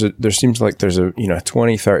 there seems like there's a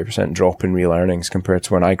 20-30% drop in real earnings compared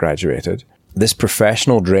to when I graduated. this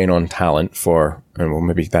professional drain on talent for, and well,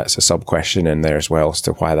 maybe that's a sub-question in there as well as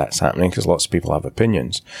to why that's happening, because lots of people have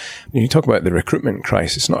opinions. When you talk about the recruitment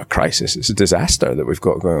crisis, it's not a crisis, it's a disaster that we've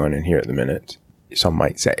got going on in here at the minute, some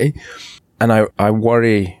might say. And I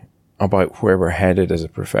worry about where we're headed as a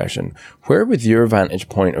profession. Where, with your vantage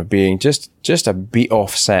point of being just a beat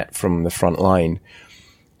offset from the front line,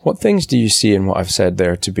 what things do you see in what I've said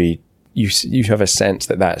there to be, you have a sense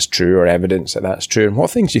that that's true, or evidence that that's true, and what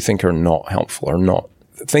things do you think are not helpful, or not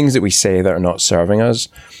things that we say that are not serving us,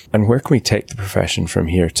 and where can we take the profession from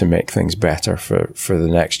here to make things better for the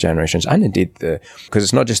next generations, and indeed because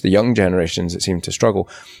it's not just the young generations that seem to struggle,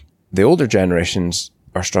 the older generations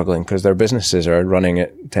are struggling because their businesses are running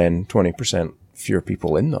at 10-20% fewer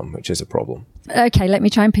people in them, which is a problem. Okay, let me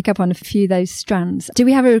try and pick up on a few of those strands. Do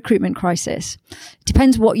we have a recruitment crisis?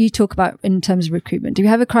 Depends what you talk about in terms of recruitment. Do we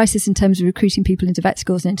have a crisis in terms of recruiting people into vet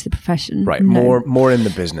schools and into the profession? Right, no. more in the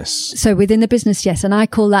business. So within the business, yes. And I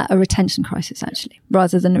call that a retention crisis, actually,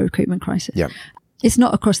 rather than a recruitment crisis. Yeah. It's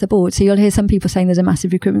not across the board. So you'll hear some people saying there's a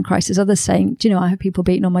massive recruitment crisis, others saying, do you know, I have people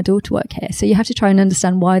beating on my door to work here. So you have to try and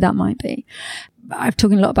understand why that might be. I've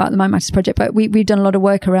talking a lot about the Mind Matters project, but we've done a lot of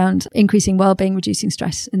work around increasing well-being, reducing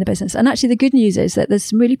stress in the business. And actually the good news is that there's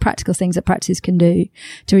some really practical things that practices can do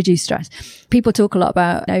to reduce stress. People talk a lot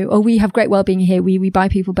about, we have great well-being here. We buy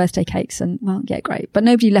people birthday cakes, and well, yeah, great. But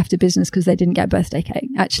nobody left a business because they didn't get a birthday cake.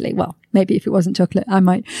 Actually, well, maybe if it wasn't chocolate, I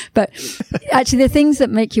might. But actually the things that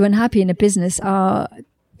make you unhappy in a business are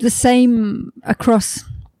the same across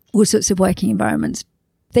all sorts of working environments.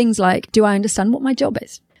 Things like, do I understand what my job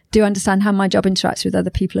is? Do I understand how my job interacts with other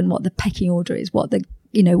people and what the pecking order is,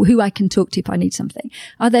 who I can talk to if I need something?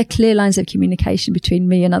 Are there clear lines of communication between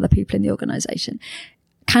me and other people in the organization?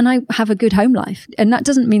 Can I have a good home life? And that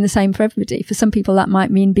doesn't mean the same for everybody. For some people, that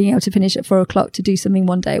might mean being able to finish at 4:00 to do something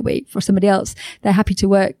one day a week. For somebody else, they're happy to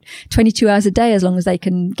work 22 hours a day as long as they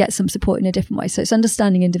can get some support in a different way. So it's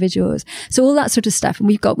understanding individuals. So all that sort of stuff. And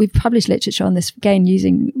we've published literature on this, again,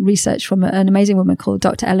 using research from an amazing woman called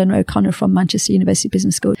Dr. Eleanor O'Connor from Manchester University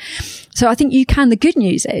Business School. So I think the good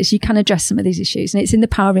news is you can address some of these issues, and it's in the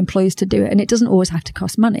power of employers to do it. And it doesn't always have to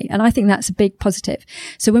cost money. And I think that's a big positive.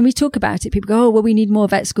 So when we talk about it, people go, we need more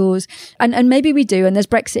vet schools. And maybe we do, and there's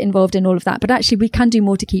Brexit involved in all of that. But actually, we can do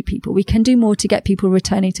more to keep people. We can do more to get people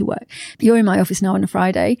returning to work. You're in my office now on a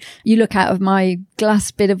Friday. You look out of my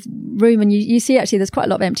glass bit of room and you see actually there's quite a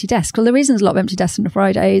lot of empty desks. Well, the reason there's a lot of empty desks on a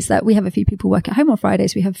Friday is that we have a few people work at home on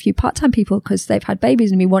Fridays. We have a few part-time people because they've had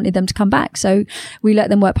babies and we wanted them to come back. So we let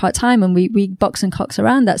them work part-time, and we box and cox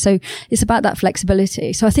around that. So it's about that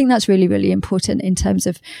flexibility. So I think that's really, really important in terms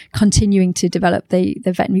of continuing to develop the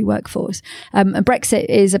veterinary workforce. And Brexit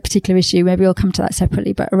is a particular issue. Maybe we'll come to that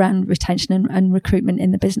separately, but around retention and recruitment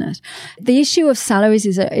in the business. The issue of salaries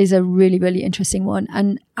is a really, really interesting one.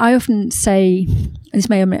 And I often say, this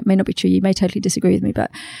may or may not be true, you may totally disagree with me, but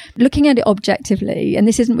looking at it objectively, and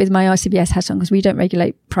this isn't with my RCVS hat on because we don't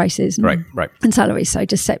regulate prices and salaries, so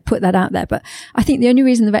just put that out there. But I think the only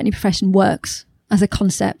reason the veterinary profession works as a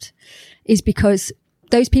concept is because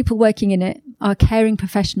those people working in it are caring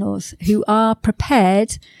professionals who are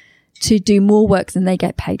prepared to do more work than they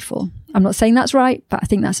get paid for. I'm not saying that's right, but I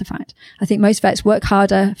think that's a fact. I think most vets work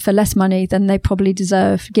harder for less money than they probably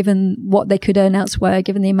deserve, given what they could earn elsewhere,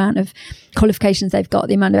 given the amount of qualifications they've got,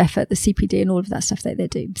 the amount of effort, the CPD and all of that stuff that they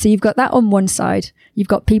do. So you've got that on one side. You've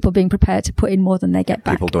got people being prepared to put in more than they get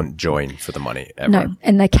back. People don't join for the money ever. No,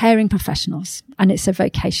 and they're caring professionals, and it's a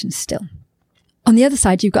vocation still. On the other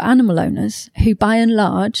side, you've got animal owners who, by and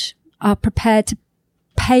large, are prepared to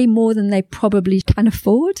pay more than they probably can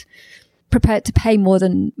afford, prepared to pay more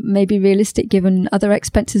than maybe realistic given other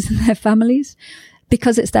expenses in their families,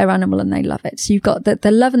 because it's their animal and they love it. So you've got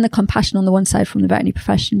the love and the compassion on the one side from the veterinary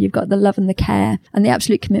profession. You've got the love and the care and the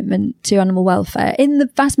absolute commitment to animal welfare in the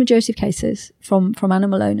vast majority of cases from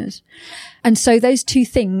animal owners. And so those two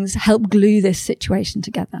things help glue this situation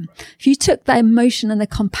together. If you took the emotion and the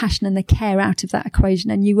compassion and the care out of that equation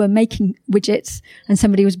and you were making widgets and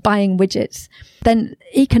somebody was buying widgets, then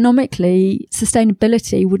economically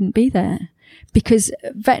sustainability wouldn't be there. Because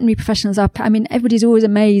veterinary professionals everybody's always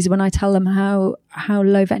amazed when I tell them how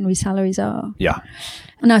low veterinary salaries are. Yeah.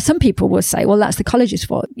 Now, some people will say, well, that's the college's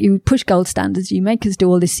fault. You push gold standards. You make us do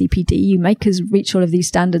all this CPD. You make us reach all of these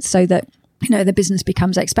standards so that the business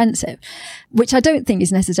becomes expensive, which I don't think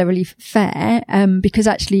is necessarily fair, because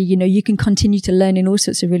actually, you can continue to learn in all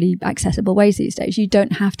sorts of really accessible ways these days. You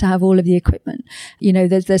don't have to have all of the equipment.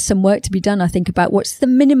 There's some work to be done, I think, about what's the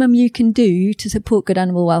minimum you can do to support good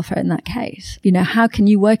animal welfare in that case. How can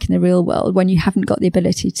you work in the real world when you haven't got the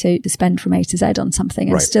ability to spend from A to Z on something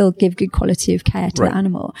and still give good quality of care to the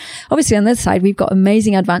animal? Obviously, on the other side, we've got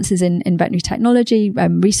amazing advances in veterinary technology.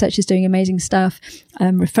 Research is doing amazing stuff.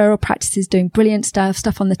 Referral practices doing brilliant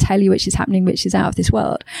stuff on the telly, which is happening, which is out of this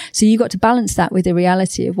world. So you got to balance that with the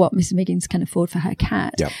reality of what Mrs. Miggins can afford for her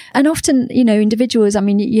cat. Yep. And often, individuals,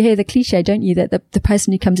 you hear the cliche, don't you, that the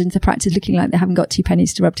person who comes into the practice looking like they haven't got 2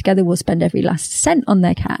 pennies to rub together will spend every last cent on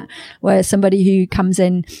their cat. Whereas somebody who comes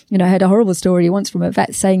in, I heard a horrible story once from a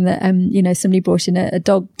vet saying that, somebody brought in a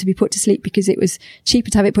dog to be put to sleep because it was cheaper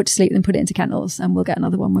to have it put to sleep than put it into kennels, and we'll get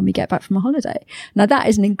another one when we get back from a holiday. Now that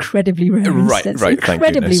is an incredibly rare instance.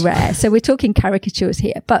 Incredibly rare. So we're talking caricatures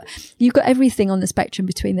here, but you've got everything on the spectrum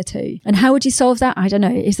between the two. And how would you solve that? I don't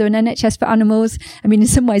know. Is there an NHS for animals? In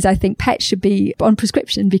some ways, I think pets should be on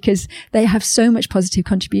prescription because they have so much positive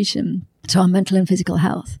contribution to our mental and physical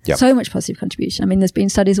health. Yep. So much positive contribution. There's been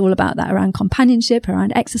studies all about that, around companionship,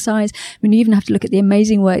 around exercise. You even have to look at the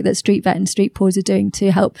amazing work that Street Vet and Street Paws are doing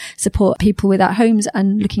to help support people without homes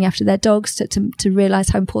and looking after their dogs to realise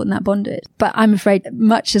how important that bond is. But I'm afraid,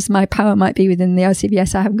 much as my power might be within the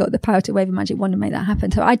RCVS, I haven't got the power to wave a magic wand and make that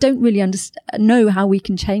happen. So I don't really know how we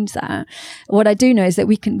can change that. What I do know is that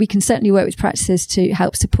we can certainly work with practices to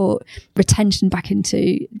help support retention back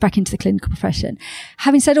into the clinical profession.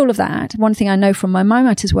 Having said all of that, one thing I know from my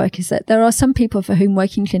Matters work is that there are some people for whom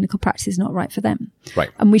working clinical practice is not right for them. Right.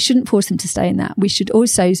 And we shouldn't force them to stay in that. We should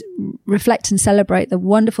also reflect and celebrate the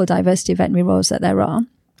wonderful diversity of veterinary roles that there are,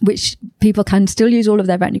 which people can still use all of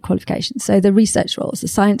their veterinary qualifications. So the research roles, the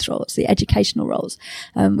science roles, the educational roles.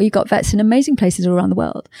 We've got vets in amazing places all around the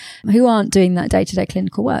world who aren't doing that day-to-day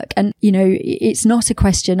clinical work. And, it's not a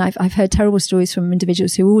question. I've heard terrible stories from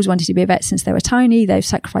individuals who always wanted to be a vet since they were tiny. They've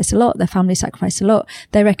sacrificed a lot. Their family sacrificed a lot.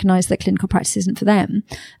 They recognize that clinical practice isn't for them.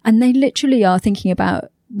 And they literally are thinking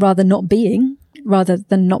about rather than not being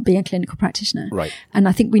a clinical practitioner. Right. And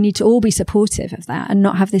I think we need to all be supportive of that and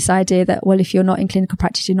not have this idea that, well, if you're not in clinical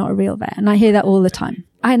practice, you're not a real vet. And I hear that all the time.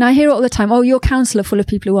 And I hear it all the time, oh, your council are full of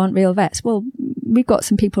people who aren't real vets. Well, we've got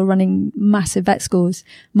some people running massive vet schools,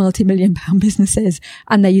 multi-million-pound businesses,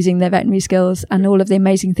 and they're using their veterinary skills and all of the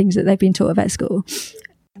amazing things that they've been taught at vet school.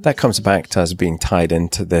 That comes back to us being tied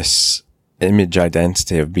into this image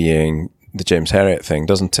identity of being the James Herriot thing,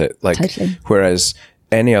 doesn't it? Totally. Whereas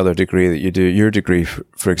any other degree that you do, your degree,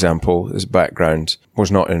 for example, his background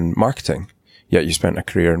was not in marketing, yet you spent a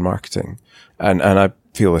career in marketing. And I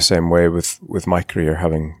feel the same way with my career,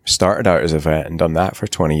 having started out as a vet and done that for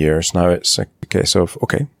 20 years. Now it's a case of,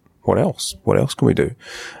 okay, what else? What else can we do?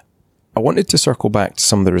 I wanted to circle back to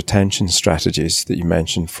some of the retention strategies that you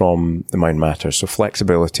mentioned from the Mind Matters. So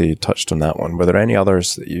flexibility, you touched on that one. Were there any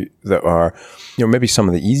others that are, maybe some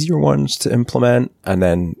of the easier ones to implement, and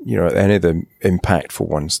then, any of the impactful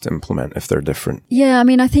ones to implement if they're different? Yeah,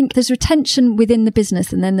 I think there's retention within the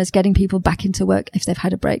business, and then there's getting people back into work if they've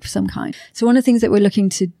had a break of some kind. So one of the things that we're looking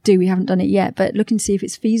to do, we haven't done it yet, but looking to see if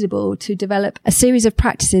it's feasible to develop a series of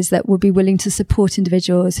practices that would be willing to support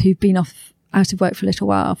individuals who've been out of work for a little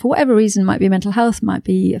while, for whatever reason. Might be mental health, might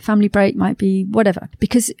be a family break, might be whatever,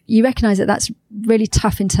 because you recognise that that's really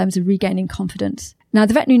tough in terms of regaining confidence. Now,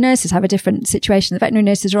 the veterinary nurses have a different situation. The veterinary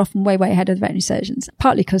nurses are often way, way ahead of the veterinary surgeons,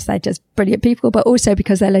 partly because they're just brilliant people, but also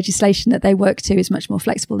because their legislation that they work to is much more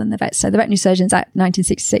flexible than the vets. So the Veterinary Surgeons Act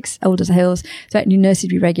 1966, old as the hills. The veterinary nurses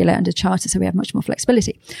be regulated under charter, so we have much more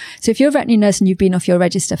flexibility. So if you're a veterinary nurse and you've been off your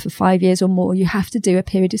register for 5 years or more, you have to do a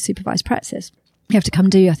period of supervised practice. You have to come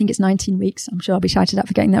do, I think it's 19 weeks. I'm sure I'll be shouted at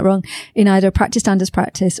for getting that wrong, in either a practice standards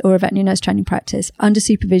practice or a veterinary nurse training practice under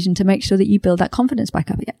supervision to make sure that you build that confidence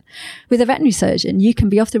back up again. With a veterinary surgeon, you can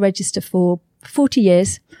be off the register for 40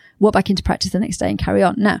 years, walk back into practice the next day and carry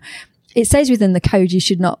on. Now, it says within the code you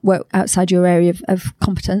should not work outside your area of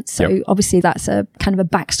competence. So obviously that's a kind of a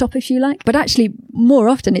backstop, if you like. But actually, more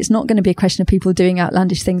often, it's not going to be a question of people doing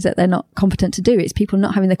outlandish things that they're not competent to do. It's people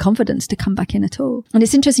not having the confidence to come back in at all. And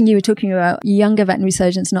it's interesting you were talking about younger veterinary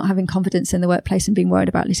surgeons not having confidence in the workplace and being worried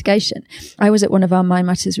about litigation. I was at one of our Mind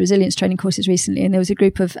Matters resilience training courses recently, and there was a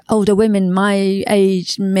group of older women, my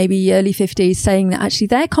age, maybe early 50s, saying that actually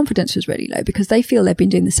their confidence was really low because they feel they've been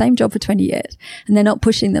doing the same job for 20 years and they're not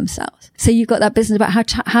pushing themselves. health. So you've got that business about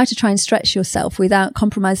how to try and stretch yourself without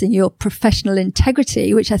compromising your professional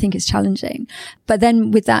integrity, which I think is challenging. But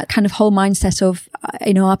then with that kind of whole mindset of,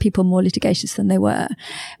 are people more litigious than they were?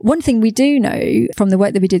 One thing we do know from the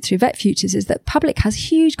work that we did through Vet Futures is that public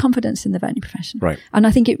has huge confidence in the veterinary profession. Right. And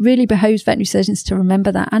I think it really behoves veterinary surgeons to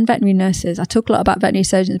remember that, and veterinary nurses. I talk a lot about veterinary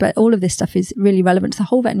surgeons, but all of this stuff is really relevant to the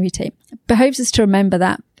whole veterinary team. It behoves us to remember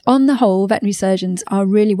that on the whole, veterinary surgeons are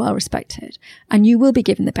really well respected, and you will be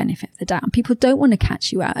given the benefit of the doubt. People don't want to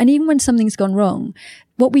catch you out. And even when something's gone wrong,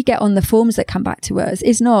 what we get on the forms that come back to us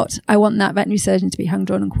is not, I want that veterinary surgeon to be hung,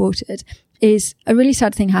 drawn and quartered, is a really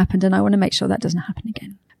sad thing happened and I want to make sure that doesn't happen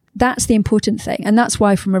again. That's the important thing. And that's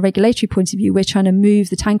why from a regulatory point of view, we're trying to move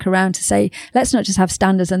the tank around to say, let's not just have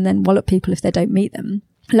standards and then wallop people if they don't meet them.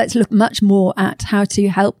 Let's look much more at how to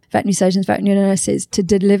help veterinary surgeons, veterinary nurses to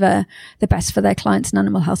deliver the best for their clients in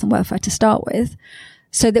animal health and welfare to start with,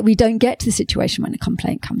 so that we don't get to the situation when a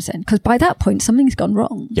complaint comes in. Because by that point, something's gone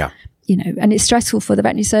wrong. Yeah. And it's stressful for the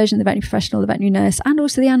veterinary surgeon, the veterinary professional, the veterinary nurse, and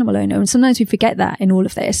also the animal owner. And sometimes we forget that in all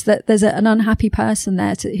of this, that there's an unhappy person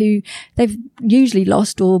there who they've usually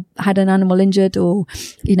lost or had an animal injured, or,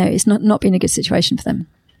 it's not been a good situation for them.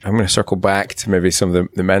 I'm going to circle back to maybe some of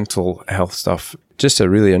the mental health stuff. Just a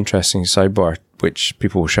really interesting sidebar, which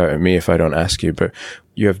people will shout at me if I don't ask you, but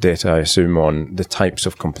you have data, I assume, on the types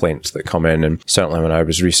of complaints that come in. And certainly when I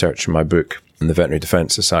was researching my book, and the Veterinary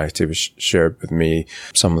Defence Society was shared with me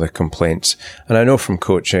some of the complaints. And I know from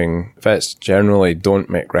coaching, vets generally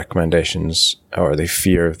don't make recommendations, or they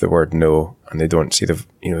fear the word no, and they don't see they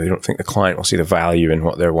don't think the client will see the value in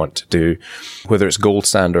what they want to do, whether it's gold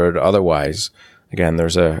standard or otherwise. Again,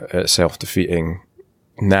 there's a self-defeating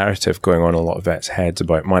narrative going on in a lot of vets' heads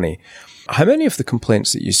about money. How many of the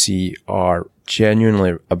complaints that you see are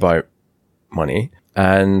genuinely about money?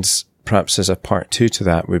 And perhaps as a part two to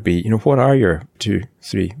that would be, what are your 2,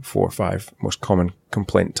 3, 4, 5 most common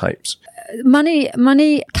complaint types? Money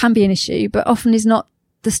can be an issue, but often is not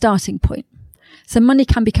the starting point. So money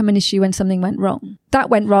can become an issue when something went wrong. That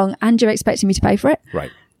went wrong and you're expecting me to pay for it?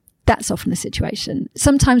 Right. That's often the situation.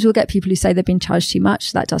 Sometimes we'll get people who say they've been charged too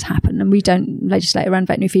much. That does happen. And we don't legislate around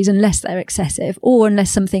veterinary fees unless they're excessive, or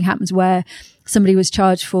unless something happens where somebody was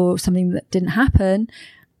charged for something that didn't happen,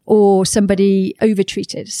 or somebody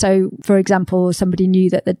overtreated. So, for example, somebody knew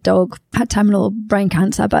that the dog had terminal brain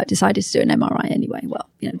cancer, but decided to do an MRI anyway. Well,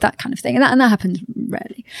 that kind of thing. And that happens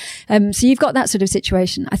rarely. So you've got that sort of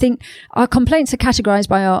situation. I think our complaints are categorized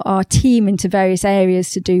by our team into various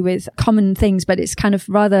areas to do with common things, but it's kind of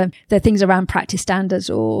rather the things around practice standards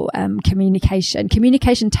or communication.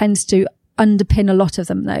 Communication tends to underpin a lot of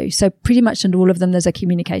them though. So pretty much under all of them, there's a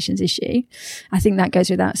communications issue. I think that goes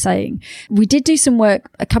without saying. We did do some work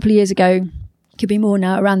a couple of years ago, could be more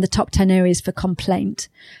now, around the top 10 areas for complaint.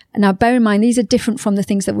 Now, bear in mind, these are different from the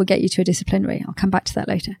things that will get you to a disciplinary. I'll come back to that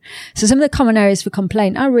later. So some of the common areas for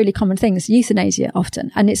complaint are really common things. Euthanasia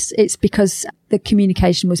often. And it's because the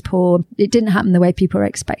communication was poor. It didn't happen the way people were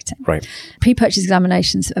expecting. Right. Pre-purchase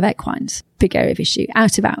examinations of equines, big area of issue.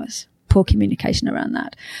 Out of hours. Poor communication around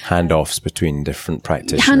that. Handoffs between different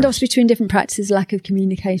practitioners. Handoffs between different practices, lack of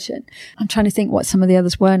communication. I'm trying to think what some of the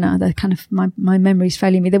others were now. They're kind of, my memory's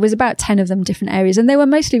failing me. There was about 10 of them, different areas, and they were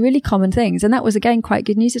mostly really common things. And that was, again, quite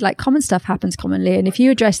good news. It's like common stuff happens commonly. And if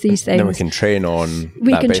you address these things, then we can train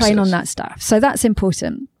on that stuff. So that's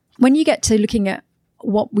important. When you get to looking at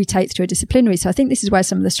what we take through a disciplinary, so I think this is where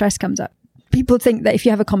some of the stress comes up. People think that if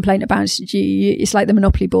you have a complaint about you, it's like the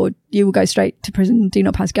Monopoly board. You will go straight to prison, do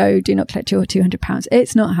not pass go, do not collect your £200.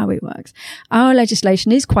 It's not how it works. Our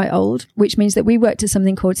legislation is quite old, which means that we work to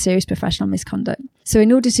something called serious professional misconduct. So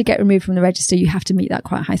in order to get removed from the register, you have to meet that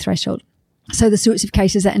quite high threshold. So the sorts of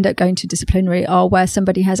cases that end up going to disciplinary are where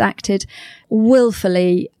somebody has acted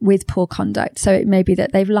willfully with poor conduct. So it may be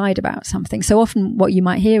that they've lied about something. So often what you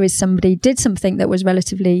might hear is somebody did something that was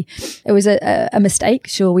it was a mistake.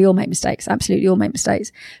 Sure, we all make mistakes. Absolutely all make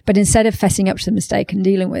mistakes. But instead of fessing up to the mistake and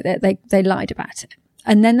dealing with it, they lied about it.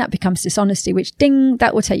 And then that becomes dishonesty, which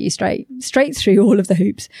that will take you straight through all of the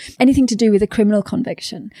hoops. Anything to do with a criminal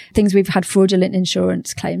conviction, things we've had fraudulent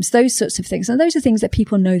insurance claims, those sorts of things. And those are things that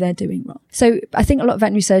people know they're doing wrong. So I think a lot of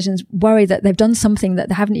veterinary surgeons worry that they've done something that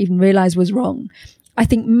they haven't even realized was wrong. I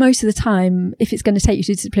think most of the time, if it's going to take you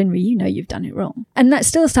to disciplinary, you've done it wrong. And that's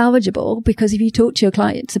still salvageable, because if you talk to your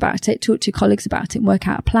clients about it, talk to your colleagues about it and work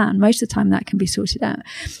out a plan, most of the time that can be sorted out.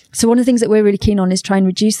 So one of the things that we're really keen on is try and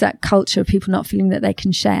reduce that culture of people not feeling that they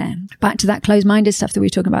can share. Back to that closed-minded stuff that we were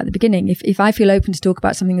talking about at the beginning. If I feel open to talk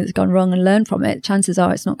about something that's gone wrong and learn from it, chances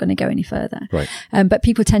are it's not going to go any further. Right. But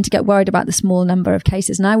people tend to get worried about the small number of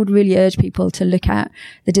cases. And I would really urge people to look at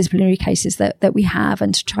the disciplinary cases that we have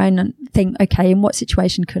and to try and think, okay, in what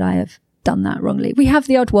situation could I have done that wrongly? We have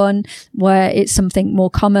the odd one where it's something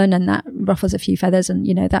more common and that ruffles a few feathers, and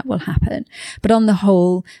that will happen. But on the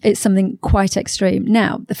whole, it's something quite extreme.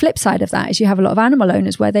 Now, the flip side of that is you have a lot of animal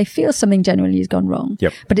owners where they feel something genuinely has gone wrong,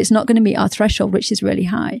 but it's not going to meet our threshold, which is really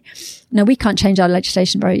high. Now, we can't change our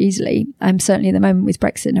legislation very easily. Certainly at the moment with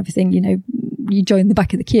Brexit and everything, you join the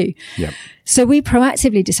back of the queue. So we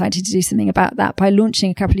proactively decided to do something about that by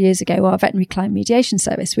launching a couple of years ago our veterinary client mediation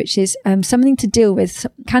service, which is something to deal with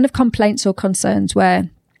kind of complaints or concerns where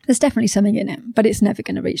there's definitely something in it, but it's never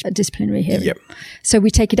going to reach a disciplinary hearing. So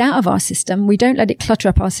we take it out of our system. We don't let it clutter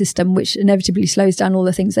up our system, which inevitably slows down all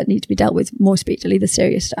the things that need to be dealt with more speedily, the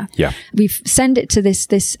serious stuff. We send it to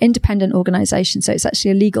this independent organisation. So it's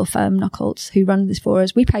actually a legal firm, Knockholtz, who run this for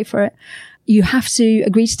us. We pay for it. You have to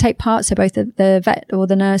agree to take part. So both the vet or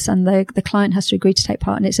the nurse and the client has to agree to take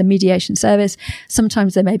part. And it's a mediation service.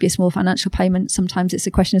 Sometimes there may be a small financial payment. Sometimes it's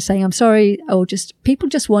a question of saying, I'm sorry, or just people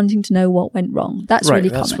just wanting to know what went wrong. That's really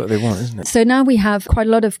common. That's what they want, isn't it? So now we have quite a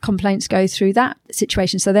lot of complaints go through that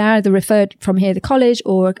situation. So they're either referred from here, the college,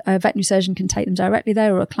 or a veterinary surgeon can take them directly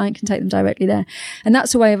there, or a client can take them directly there. And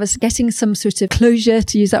that's a way of us getting some sort of closure,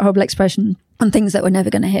 to use that horrible expression, on things that were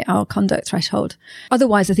never going to hit our conduct threshold.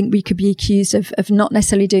 Otherwise, I think we could be accused of not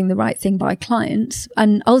necessarily doing the right thing by clients.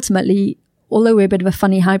 And ultimately, although we're a bit of a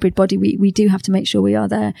funny hybrid body, we do have to make sure we are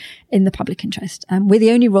there in the public interest. We're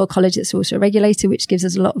the only Royal College that's also a regulator, which gives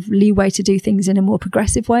us a lot of leeway to do things in a more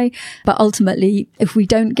progressive way. But ultimately, if we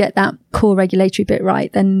don't get that core regulatory bit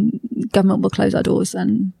right, then government will close our doors,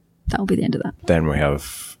 and that will be the end of that. Then we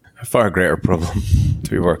have a far greater problem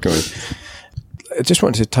to be working with. I just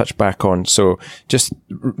wanted to touch back on, so just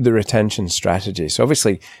the retention strategy. So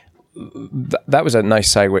obviously that was a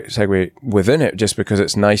nice segue within it, just because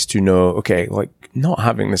it's nice to know, okay, like not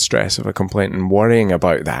having the stress of a complaint and worrying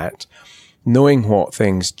about that, knowing what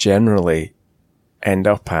things generally end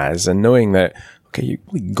up as, and knowing that, okay,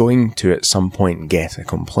 you're going to at some point get a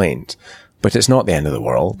complaint, but it's not the end of the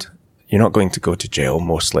world. You're not going to go to jail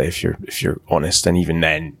mostly if you're honest, and even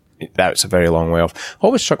then, that's a very long way off.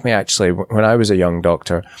 Always struck me, actually, when I was a young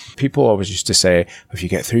doctor, people always used to say, if you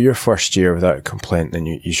get through your first year without a complaint, then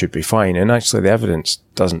you should be fine. And actually, the evidence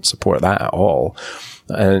doesn't support that at all.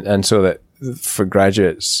 And so that for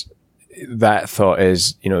graduates, that thought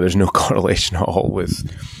is, there's no correlation at all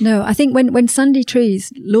with... No, I think when Sunday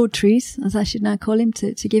Trees, Lord Trees, as I should now call him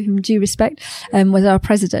to give him due respect, was our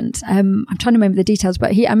president. I'm trying to remember the details,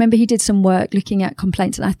 but I remember he did some work looking at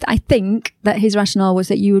complaints. And I think that his rationale was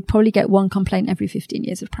that you would probably get one complaint every 15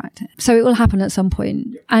 years of practice. So it will happen at some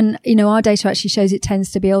point. And, our data actually shows it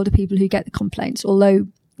tends to be older people who get the complaints, although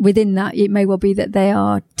within that, it may well be that they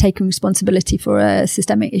are taking responsibility for a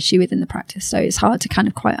systemic issue within the practice. So it's hard to kind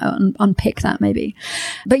of quite unpick that maybe.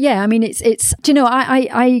 But yeah, I mean, it's,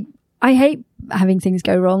 I hate having things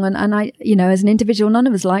go wrong. And I, as an individual, none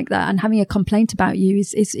of us like that. And having a complaint about you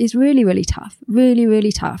is really, really tough, really,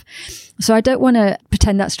 really tough. So I don't want to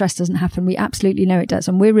pretend that stress doesn't happen. We absolutely know it does.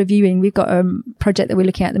 And we've got a project that we're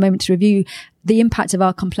looking at the moment to review the impact of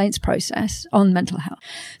our complaints process on mental health.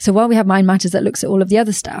 So while we have Mind Matters that looks at all of the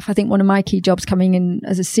other stuff, I think one of my key jobs coming in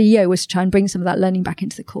as a CEO was to try and bring some of that learning back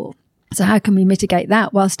into the core. So how can we mitigate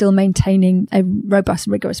that while still maintaining a robust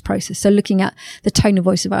and rigorous process? So looking at the tone of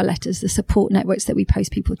voice of our letters, the support networks that we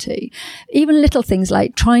post people to, even little things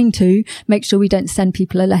like trying to make sure we don't send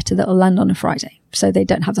people a letter that will land on a Friday, so they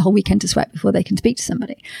don't have the whole weekend to sweat before they can speak to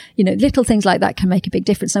somebody. Little things like that can make a big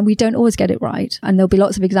difference. And we don't always get it right. And there'll be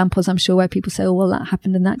lots of examples, I'm sure, where people say, oh, well, that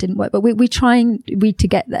happened and that didn't work. But we're trying to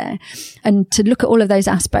get there and to look at all of those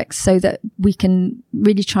aspects so that we can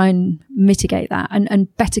really try and mitigate that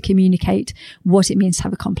and better communicate what it means to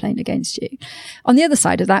have a complaint against you. On the other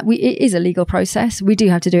side of that, it is a legal process. We do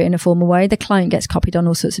have to do it in a formal way. The client gets copied on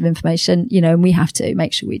all sorts of information, and we have to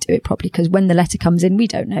make sure we do it properly, because when the letter comes in, we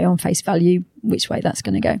don't know on face value which way that's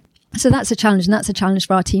going to go. So that's a challenge, and that's a challenge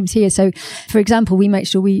for our teams here. So, for example, we make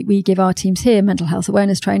sure we give our teams here mental health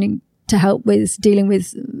awareness training to help with dealing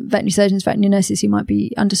with veterinary surgeons, veterinary nurses who might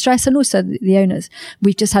be under stress, and also the owners.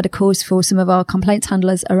 We've just had a course for some of our complaints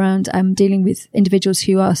handlers around dealing with individuals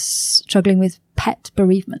who are struggling with pet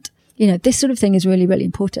bereavement. This sort of thing is really, really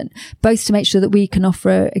important, both to make sure that we can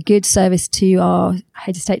offer a good service to our, I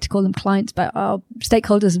hesitate to call them clients, but our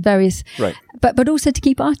stakeholders, various, right. But also to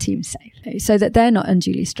keep our teams safe so that they're not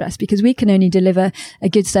unduly stressed, because we can only deliver a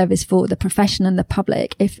good service for the profession and the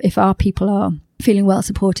public if our people are feeling well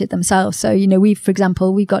supported themselves. So, for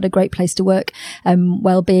example, we've got a Great Place to Work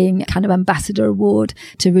wellbeing kind of ambassador award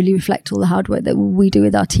to really reflect all the hard work that we do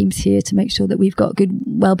with our teams here to make sure that we've got good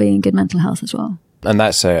wellbeing, good mental health as well. And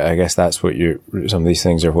that's, I guess that's what some of these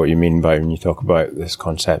things are what you mean by when you talk about this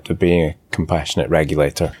concept of being a compassionate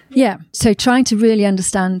regulator. Yeah. So trying to really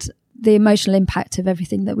understand the emotional impact of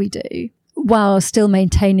everything that we do while still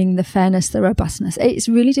maintaining the fairness, the robustness. It's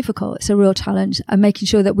really difficult. It's a real challenge. And making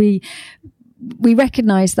sure that we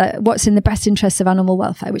recognise that what's in the best interests of animal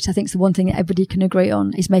welfare, which I think is the one thing that everybody can agree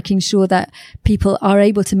on, is making sure that people are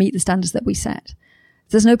able to meet the standards that we set.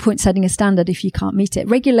 There's no point setting a standard if you can't meet it.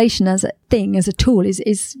 Regulation as a thing, as a tool,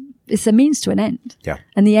 is a means to an end. Yeah.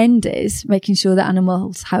 And the end is making sure that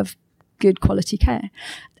animals have good quality care.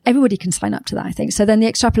 Everybody can sign up to that, I think. So then the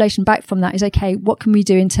extrapolation back from that is, okay, what can we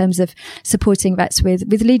do in terms of supporting vets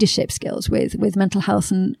with leadership skills, with mental health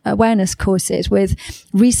and awareness courses, with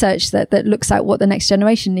research that looks at what the next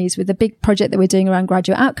generation needs, with the big project that we're doing around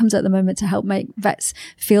graduate outcomes at the moment to help make vets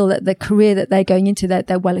feel that the career that they're going into,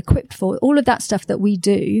 they're well equipped for. All of that stuff that we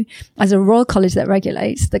do as a Royal College that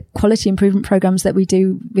regulates, the quality improvement programs that we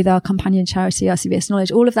do with our companion charity, RCVS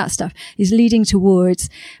Knowledge, all of that stuff is leading towards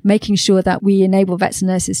making sure that we enable vets and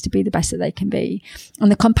nurses to be the best that they can be. And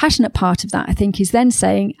the compassionate part of that, I think, is then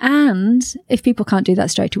saying, and if people can't do that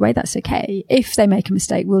straight away, that's okay. If they make a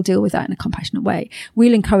mistake, we'll deal with that in a compassionate way.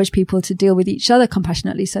 We'll encourage people to deal with each other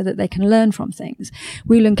compassionately so that they can learn from things.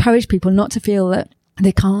 We'll encourage people not to feel that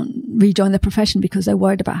they can't rejoin the profession because they're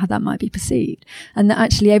worried about how that might be perceived. And that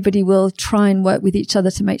actually everybody will try and work with each other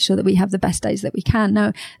to make sure that we have the best days that we can.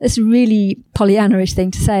 Now, it's a really Pollyanna-ish thing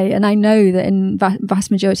to say. And I know that in vast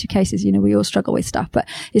majority of cases, we all struggle with stuff, but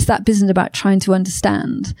it's that business about trying to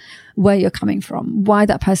understand where you're coming from, why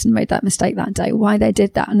that person made that mistake that day, why they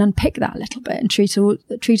did that, and unpick that a little bit and treat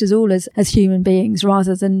us all as human beings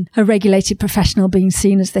rather than a regulated professional being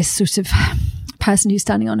seen as this sort of person who's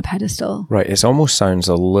standing on a pedestal. Right. It almost sounds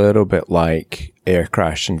a little bit like air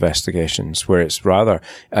crash investigations, where it's rather,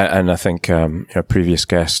 and I think our previous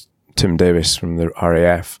guest, Tim Davis from the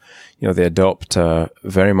RAF, they adopt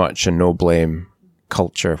very much a no blame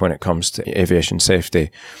culture when it comes to aviation safety,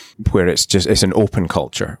 where it's an open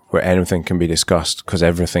culture where anything can be discussed because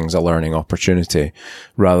everything's a learning opportunity,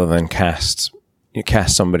 rather than cast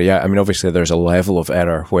somebody out. I mean, obviously there's a level of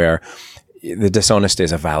error where the dishonesty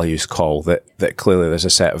is a values call, that clearly there's a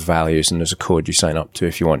set of values and there's a code you sign up to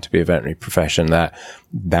if you want to be a veterinary profession.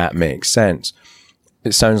 That makes sense.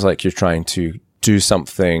 It sounds like you're trying to do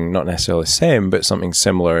something not necessarily the same, but something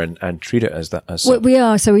similar and treat it as that. We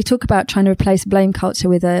are. So we talk about trying to replace blame culture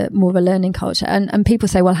with a more of a learning culture. And people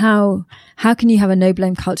say, well, how can you have a no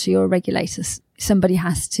blame culture? You're a regulator. Somebody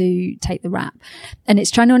has to take the rap. And it's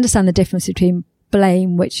trying to understand the difference between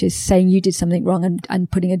blame, which is saying you did something wrong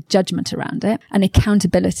and putting a judgment around it, and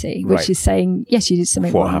accountability, which is saying, yes, you did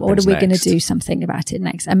something wrong. What are we going to do something about it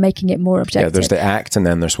next, and making it more objective? Yeah, there's the act and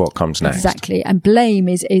then there's what comes next. Exactly. And blame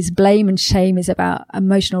is blame, and shame is about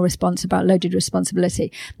emotional response, about loaded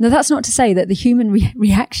responsibility. Now, that's not to say that the human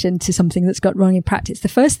reaction to something that's got wrong in practice, the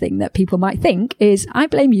first thing that people might think is, I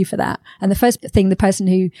blame you for that. And the first thing the person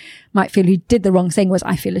who might feel who did the wrong thing was,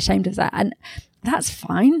 I feel ashamed of that. And that's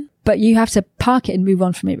fine. But you have to park it and move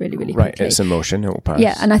on from it really, really quickly. Right, it's emotion, it will pass.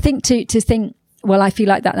 Yeah, and I think to think, well, I feel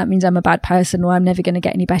like that means I'm a bad person, or I'm never going to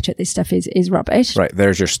get any better at this stuff is rubbish. Right,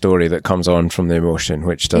 there's your story that comes on from the emotion,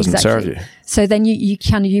 which doesn't serve you. So then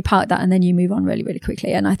you park that and then you move on really, really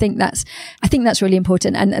quickly. And I think that's really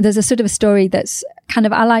important. And there's a sort of a story that's kind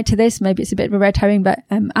of allied to this. Maybe it's a bit of a red herring, but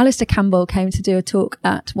Alistair Campbell came to do a talk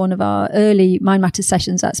at one of our early Mind Matters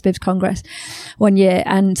sessions at SPIVS Congress one year.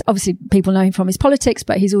 And obviously people know him from his politics,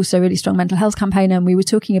 but he's also a really strong mental health campaigner. And we were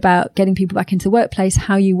talking about getting people back into the workplace,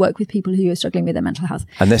 how you work with people who are struggling with their mental health.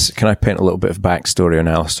 And this, can I paint a little bit of backstory on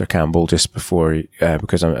Alistair Campbell just before,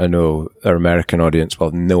 because I know our American audience will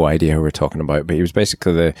have no idea who we're talking about, but he was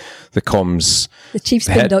basically the comms, the chief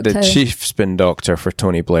spin doctor. The chief spin doctor for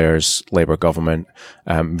Tony Blair's Labour government.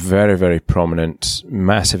 Very, very prominent,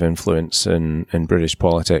 massive influence in British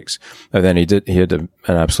politics. And then he had an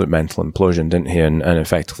absolute mental implosion, didn't he? And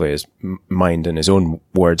effectively his mind, in his own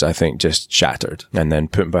words, I think, just shattered, and then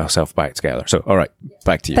put himself back together. So, all right,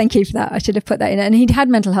 back to you. Thank you for that. I should have put that in. And he'd had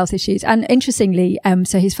mental health issues. And interestingly,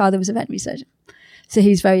 so his father was a veterinary surgeon. So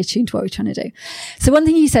he's very attuned to what we're trying to do. So one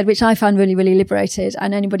thing he said, which I found really, really liberated,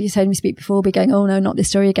 and anybody who's heard me speak before will be going, oh no, not this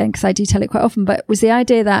story again, because I do tell it quite often, but was the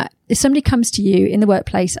idea that if somebody comes to you in the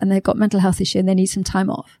workplace and they've got mental health issue and they need some time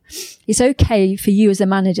off, it's okay for you as a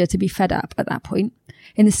manager to be fed up at that point.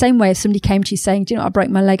 In the same way, if somebody came to you saying, do you know, I broke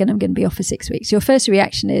my leg and I'm going to be off for 6 weeks, your first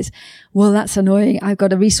reaction is, well, that's annoying. I've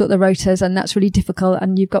got to resort the rotas and that's really difficult.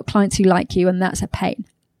 And you've got clients who like you and that's a pain.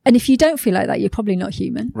 And if you don't feel like that, you're probably not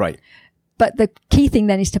human. Right. But the key thing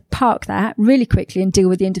then is to park that really quickly and deal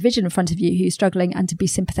with the individual in front of you who's struggling, and to be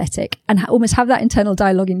sympathetic and almost have that internal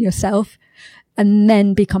dialogue in yourself and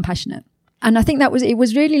then be compassionate. And I think it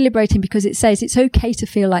was really liberating, because it says it's okay to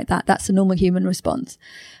feel like that. That's a normal human response.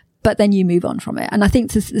 But then you move on from it. And I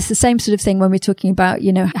think it's the same sort of thing when we're talking about,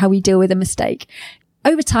 how we deal with a mistake.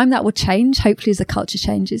 Over time, that will change, hopefully, as the culture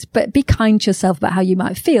changes. But be kind to yourself about how you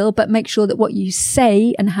might feel, but make sure that what you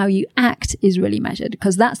say and how you act is really measured,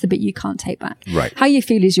 because that's the bit you can't take back. Right. How you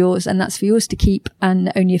feel is yours, and that's for yours to keep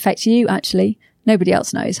and only affects you, actually. Nobody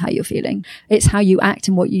else knows how you're feeling. It's how you act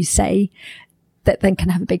and what you say that then can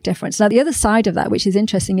have a big difference. Now, the other side of that, which is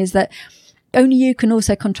interesting, is that only you can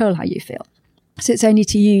also control how you feel. So it's only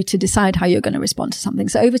to you to decide how you're going to respond to something.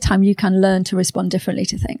 So over time, you can learn to respond differently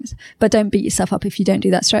to things, but don't beat yourself up if you don't do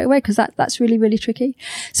that straight away, because that's really, really tricky.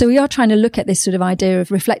 So we are trying to look at this sort of idea of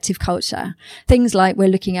reflective culture. Things like we're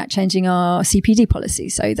looking at changing our CPD policy,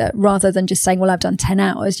 so that rather than just saying, well, I've done 10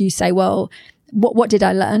 hours, you say, well, what did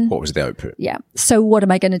I learn? What was the output? Yeah. So what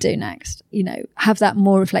am I going to do next? Have that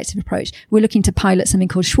more reflective approach. We're looking to pilot something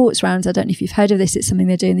called Schwartz Rounds. I don't know if you've heard of this. It's something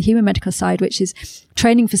they do in the human medical side, which is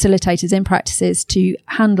training facilitators in practices to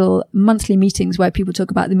handle monthly meetings where people talk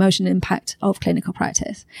about the emotional impact of clinical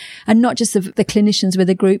practice. And not just the clinicians with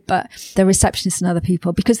a group, but the receptionists and other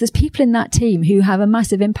people, because there's people in that team who have a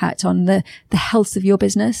massive impact on the health of your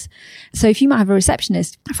business. So if you might have a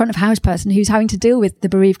receptionist, a front of house person who's having to deal with the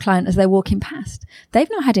bereaved client as they're walking past, they've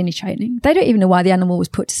not had any training. They don't even know why the animal was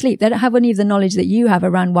put to sleep. They don't have any of the knowledge that you have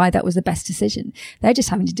around why that was the best decision. They're just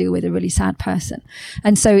having to deal with a really sad person.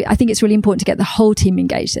 And so I think it's really important to get the whole team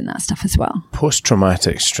engaged in that stuff as well.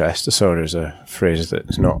 Post-traumatic stress disorder is a phrase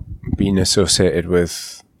that's not been associated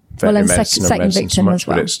with veterinary medicine or medicine so much,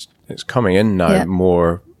 but it's coming in now. Yeah.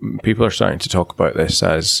 More people are starting to talk about this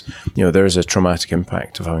as, there is a traumatic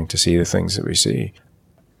impact of having to see the things that we see.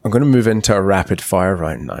 I'm going to move into a rapid fire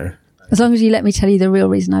round now. As long as you let me tell you the real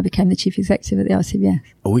reason I became the chief executive at the RCVS.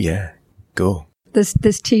 Oh yeah, go.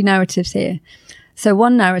 There's two narratives here. So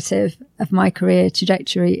one narrative of my career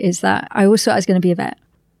trajectory is that I always thought I was going to be a vet.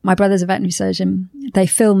 My brother's a veterinary surgeon. They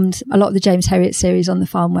filmed a lot of the James Herriot series on the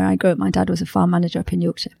farm where I grew up. My dad was a farm manager up in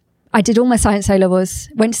Yorkshire. I did all my science A-levels,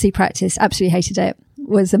 went to see practice, absolutely hated it,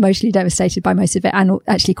 was emotionally devastated by most of it, and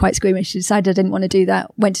actually quite squeamish. Decided I didn't want to do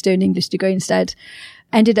that, went to do an English degree instead.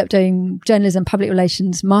 Ended up doing journalism, public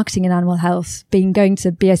relations, marketing and animal health, going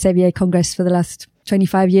to BSAVA Congress for the last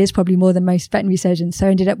 25 years, probably more than most veterinary surgeons. So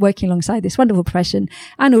I ended up working alongside this wonderful profession,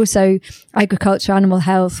 and also agriculture, animal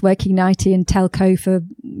health, working in IT and telco for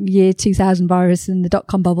year 2000 virus and the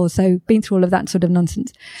dot-com bubble. So been through all of that sort of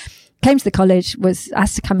nonsense. Came to the college, was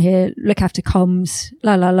asked to come here, look after comms,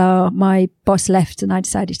 My boss left and I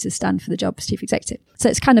decided to stand for the job as chief executive. So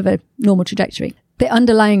it's kind of a normal trajectory. The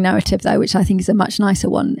underlying narrative, though, which I think is a much nicer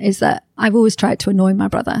one, is that I've always tried to annoy my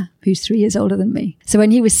brother, who's 3 years older than me. So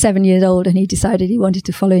when he was 7 years old and he decided he wanted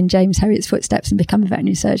to follow in James Herriot's footsteps and become a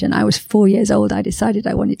veterinary surgeon, I was 4 years old. I decided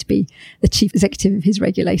I wanted to be the chief executive of his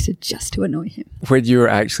regulator just to annoy him. When you were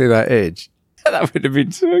actually that age? That would have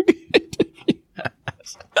been so good.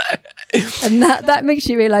 And that makes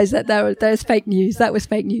you realise that there's fake news. That was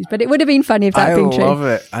fake news. But it would have been funny if that had been true.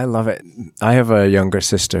 I love it. I have a younger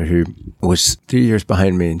sister who was 3 years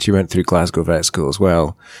behind me, and she went through Glasgow vet school as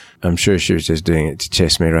well. I'm sure she was just doing it to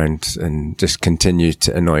chase me around and just continue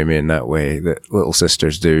to annoy me in that way that little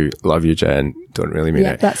sisters do. Love you, Jen. Don't really mean it.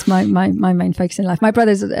 Yeah, that's my main focus in life. My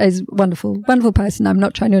brother is a wonderful, wonderful person. I'm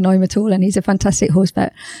not trying to annoy him at all, and he's a fantastic horse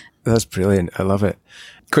vet. That's brilliant. I love it.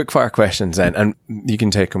 Quick fire questions then, and you can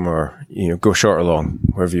take them or, go short or long,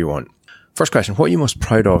 wherever you want. First question, what are you most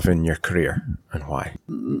proud of in your career and why?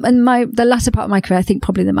 In the latter part of my career, I think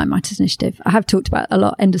probably the Mind Matters initiative. I have talked about it a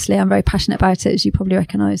lot endlessly. I'm very passionate about it, as you probably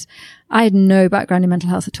recognise. I had no background in mental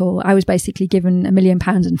health at all. I was basically given £1 million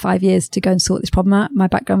in 5 years to go and sort this problem out. My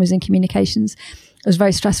background was in communications. It was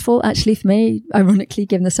very stressful, actually, for me, ironically,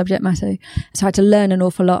 given the subject matter. So I had to learn an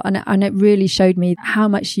awful lot. And it really showed me how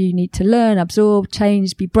much you need to learn, absorb,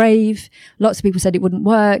 change, be brave. Lots of people said it wouldn't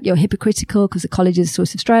work. You're hypocritical because the college is a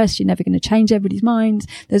source of stress. You're never going to change everybody's minds.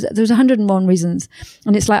 There's 101 reasons.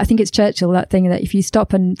 And it's like, I think it's Churchill, that thing that if you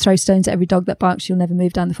stop and throw stones at every dog that barks, you'll never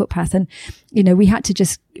move down the footpath. And, we had to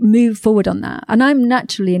just move forward on that. And I'm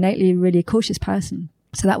naturally, innately, really a cautious person.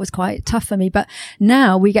 So that was quite tough for me. But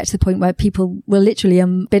now we get to the point where people will literally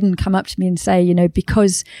unbidden come up to me and say,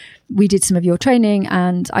 because we did some of your training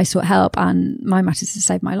and I sought help and Mind Matters has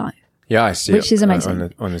saved my life. Yeah, I see. Which is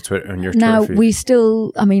amazing. On the Twitter, on your now, Twitter feed. we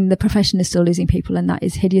still, I mean, the profession is still losing people, and that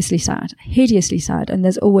is hideously sad. And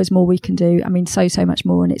there's always more we can do. I mean, so much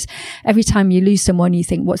more. And it's every time you lose someone, you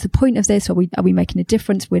think, what's the point of this? Are we making a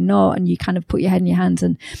difference? We're not. And you kind of put your head in your hands,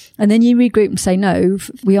 and then you regroup and say, no,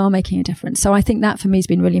 we are making a difference. So I think that for me has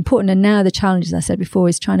been really important. And now the challenge, as I said before,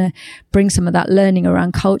 is trying to bring some of that learning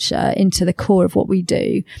around culture into the core of what we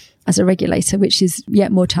do as a regulator, which is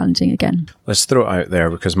yet more challenging again. Let's throw it out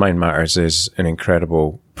there, because Mind Matters is an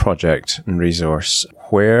incredible project and resource.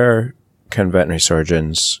 Where can veterinary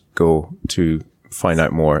surgeons go to find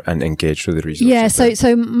out more and engage with the resources? Yeah,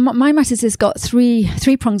 so Mind Matters has got three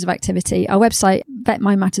prongs of activity. Our website,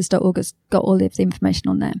 vetmindmatters.org, has got all of the information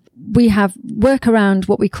on there. We have work around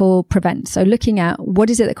what we call prevent. So looking at what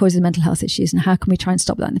is it that causes mental health issues and how can we try and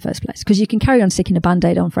stop that in the first place? Because you can carry on sticking a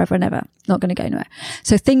Band-Aid on forever and ever. Not going to go anywhere.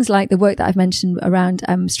 So things like the work that I've mentioned around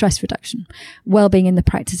stress reduction, well-being in the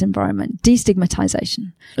practice environment,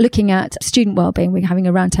 destigmatization, looking at student well-being. We're having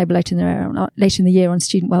a roundtable later in the year on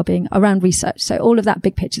student well-being around research. So all of that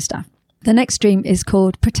big picture stuff. The next stream is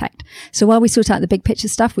called Protect. So while we sort out the big picture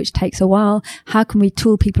stuff, which takes a while, how can we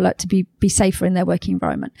tool people up to be safer in their working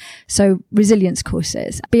environment? So resilience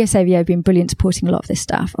courses. BSAVA have been brilliant supporting a lot of this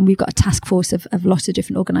stuff. And we've got a task force of lots of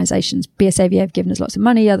different organisations. BSAVA have given us lots of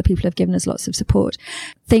money. Other people have given us lots of support.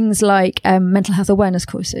 Things like mental health awareness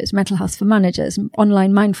courses, mental health for managers,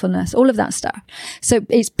 online mindfulness, all of that stuff. So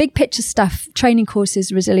it's big picture stuff, training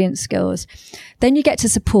courses, resilience skills. Then you get to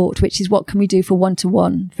support, which is what can we do for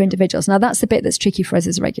one-to-one for individuals. Now, that's the bit that's tricky for us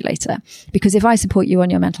as a regulator, because if I support you on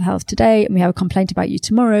your mental health today and we have a complaint about you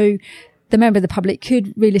tomorrow, the member of the public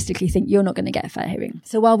could realistically think you're not going to get a fair hearing.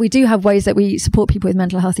 So while we do have ways that we support people with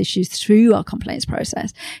mental health issues through our complaints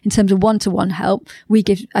process, in terms of one-to-one help, we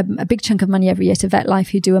give a big chunk of money every year to VetLife,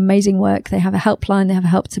 who do amazing work. They have a helpline, they have a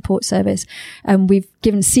help support service. We've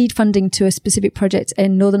given seed funding to a specific project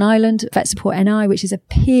in Northern Ireland, Vet Support NI, which is a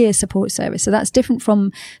peer support service. So that's different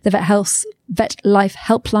from the VetLife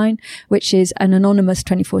helpline, which is an anonymous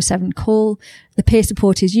 24/7 call. The peer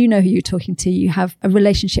support is, you know who you're talking to, you have a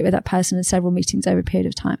relationship with that person in several meetings over a period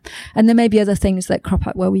of time. And there may be other things that crop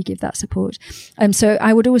up where we give that support. So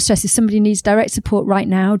I would always stress, if somebody needs direct support right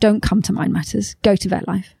now, don't come to Mind Matters, go to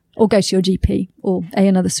VetLife. Or go to your GP or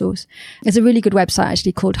another source. There's a really good website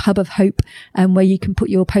actually called Hub of Hope, where you can put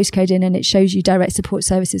your postcode in and it shows you direct support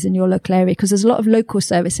services in your local area, because there's a lot of local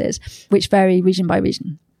services which vary region by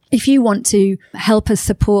region. If you want to help us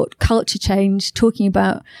support culture change, talking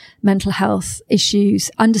about mental health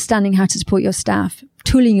issues, understanding how to support your staff,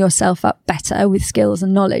 tooling yourself up better with skills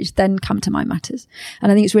and knowledge, then come to Mind Matters.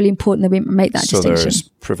 And I think it's really important that we make that distinction. So there's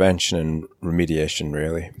prevention and remediation,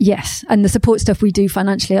 really. Yes. And the support stuff we do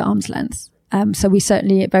financially at arm's length. So we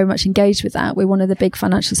certainly very much engaged with that. We're one of the big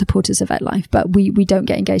financial supporters of VetLife, but we don't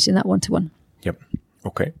get engaged in that one-to-one. Yep.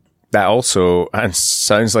 Okay. That also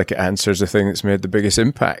sounds like it answers the thing that's made the biggest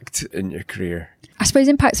impact in your career. I suppose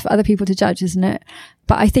impact's for other people to judge, isn't it?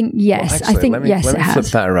 But I think, yes. Well, actually, let me flip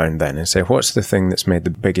that around then and say, what's the thing that's made the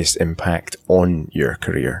biggest impact on your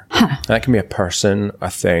career? That can be a person, a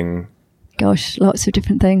thing. Gosh, lots of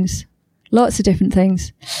different things.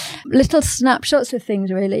 Little snapshots of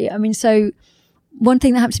things, really. I mean, so one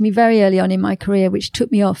thing that happened to me very early on in my career, which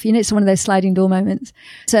took me off, it's one of those sliding door moments.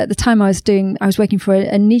 So at the time I was working for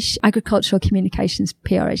a niche agricultural communications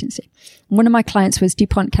PR agency. One of my clients was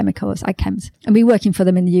DuPont Chemicals, AgChems, and we were working for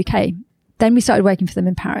them in the UK. Then we started working for them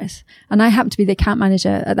in Paris. And I happened to be the account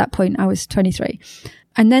manager at that point. I was 23.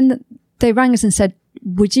 And then they rang us and said,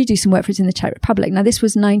 would you do some work for us in the Czech Republic? Now, this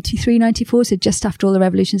was 93, 94, so just after all the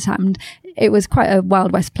revolutions happened. It was quite a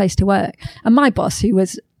Wild West place to work. And my boss, who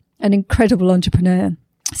was an incredible entrepreneur,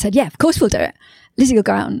 said, yeah, of course we'll do it. Lizzie will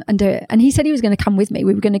go out and do it. And he said he was going to come with me.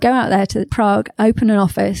 We were going to go out there to Prague, open an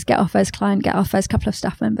office, get our first client, get our first couple of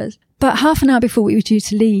staff members. But half an hour before we were due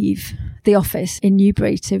to leave the office in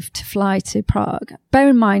Newbury to fly to Prague, bear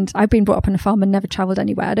in mind, I'd been brought up on a farm and never travelled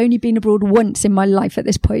anywhere. I'd only been abroad once in my life at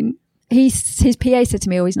this point. His PA said to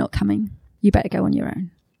me, oh, he's not coming. You better go on your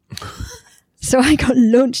own. So I got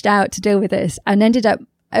launched out to deal with this and ended up,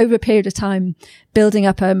 over a period of time, building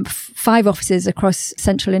up 5 offices across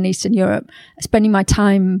Central and Eastern Europe, spending my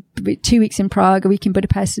time 2 weeks in Prague, a week in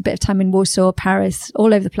Budapest, a bit of time in Warsaw, Paris,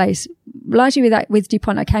 all over the place, largely with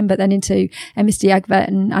DuPont AgChem, but then into MSD AgVet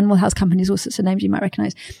and animal health companies, all sorts of names you might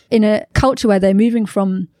recognize, in a culture where they're moving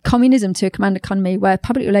from communism to a command economy, where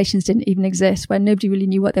public relations didn't even exist, where nobody really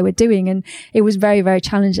knew what they were doing. And it was very, very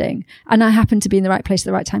challenging. And I happened to be in the right place at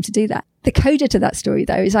the right time to do that. The coda to that story,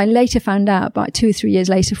 though, is I later found out, about 2 or 3 years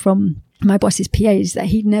later from my boss's PA is that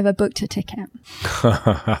he'd never booked a ticket.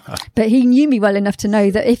 But he knew me well enough to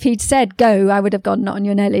know that if he'd said go, I would have gone, not on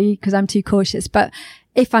your Nelly, because I'm too cautious. But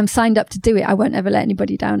if I'm signed up to do it, I won't ever let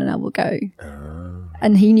anybody down and I will go.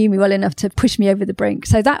 And he knew me well enough to push me over the brink.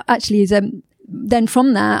 So that actually is then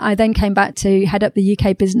from that, I then came back to head up the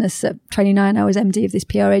UK business. At 29, I was MD of this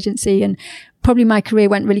PR agency, and probably my career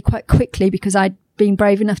went really quite quickly because I'd been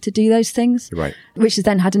brave enough to do those things, right, which has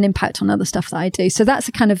then had an impact on other stuff that I do. So that's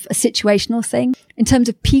a kind of a situational thing. In terms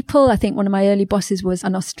of people, I think one of my early bosses was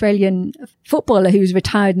an Australian footballer who was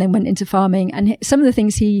retired and then went into farming. And some of the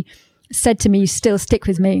things he said to me still stick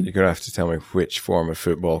with me. You're going to have to tell me which form of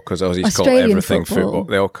football, because Aussies Australian call everything football.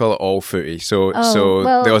 They all call it all footy. So the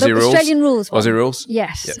Aussie rules? Australian rules. Aussie rules?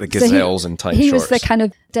 Yes. Yeah, the gazelles and tight shorts. He was the kind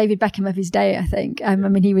of David Beckham of his day, I think. I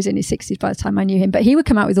mean, he was in his 60s by the time I knew him, but he would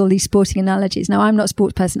come out with all these sporting analogies. Now, I'm not a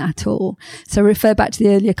sports person at all. So refer back to the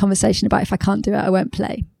earlier conversation about if I can't do it, I won't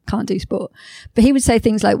play. Can't do sport. But he would say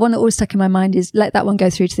things like, one that always stuck in my mind is let that one go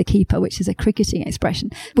through to the keeper, which is a cricketing expression,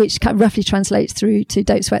 which roughly translates through to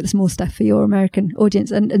don't sweat the small stuff for your American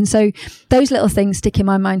audience. And so those little things stick in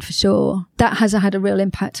my mind for sure. That has had a real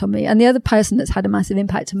impact on me. And the other person that's had a massive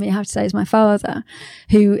impact on me, I have to say, is my father,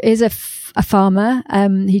 who is a farmer.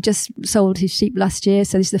 He just sold his sheep last year.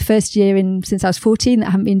 So this is the first year since I was 14 that I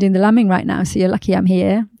haven't been doing the lambing right now. So you're lucky I'm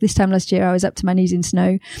here. This time last year, I was up to my knees in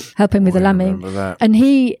snow, helping with the lambing. And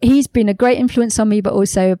he's been a great influence on me, but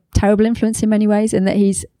also a terrible influence in many ways, in that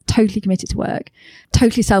he's totally committed to work,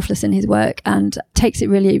 totally selfless in his work, and takes it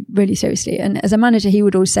really, really seriously. And as a manager, he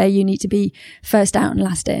would always say, you need to be first out and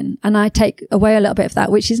last in. And I take away a little bit of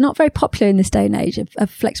that, which is not very popular in this day and age of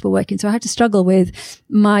flexible working. So I had to struggle with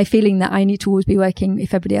my feeling that I need to always be working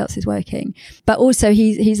if everybody else is working. But also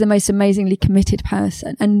he's the most amazingly committed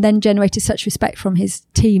person, and then generated such respect from his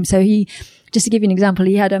team. So just to give you an example,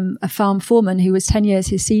 he had a farm foreman who was 10 years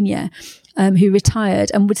his senior, who retired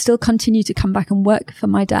and would still continue to come back and work for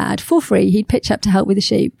my dad for free. He'd pitch up to help with the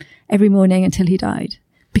sheep every morning until he died,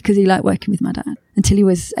 because he liked working with my dad, until he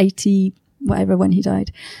was 80, whatever, when he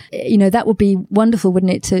died. You know, that would be wonderful,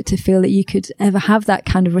 wouldn't it, to feel that you could ever have that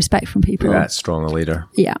kind of respect from people. Be that strong a leader.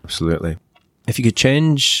 Yeah. Absolutely. If you could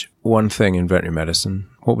change one thing in veterinary medicine,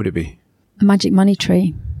 what would it be? A magic money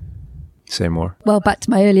tree. Say more. Well, back to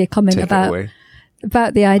my earlier comment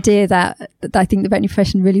about the idea that I think the veterinary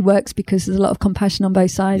profession really works because there's a lot of compassion on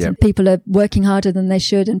both sides, and people are working harder than they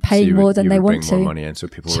should and paying more than they want to. Bring more money in so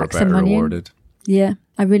people are better rewarded. Yeah,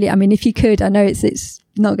 I mean, if you could, I know it's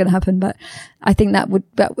not going to happen, but I think that would,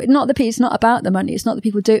 it's not about the money. It's not that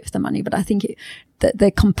people do it for the money, but I think that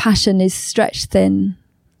the compassion is stretched thin,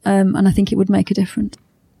 and I think it would make a difference.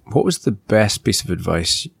 What was the best piece of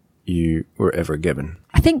advice you were ever given?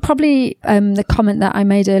 I think probably the comment that I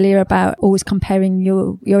made earlier about always comparing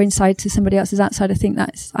your inside to somebody else's outside. I think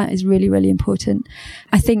that is really, really important.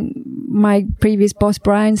 I think my previous boss,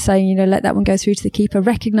 Brian, saying, let that one go through to the keeper,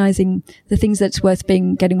 recognizing the things that's worth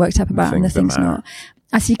getting worked up about and the things not.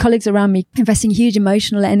 I see colleagues around me investing huge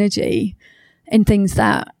emotional energy in things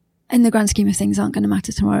that, in the grand scheme of things, aren't going to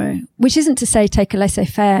matter tomorrow, which isn't to say take a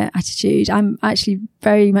laissez-faire attitude. I'm actually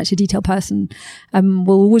very much a detailed person,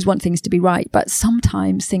 will always want things to be right, but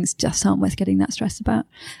sometimes things just aren't worth getting that stressed about.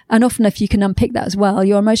 And often, if you can unpick that as well,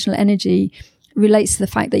 your emotional energy relates to the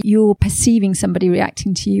fact that you're perceiving somebody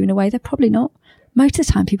reacting to you in a way they're probably not. Most of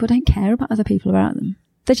the time, people don't care about other people around them.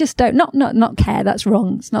 They just don't, not care. That's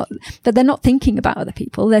wrong. It's not that they're not thinking about other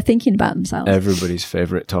people. They're thinking about themselves. Everybody's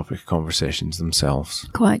favourite topic of conversations, themselves.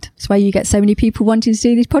 Quite. That's why you get so many people wanting to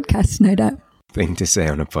do these podcasts, no doubt. Thing to say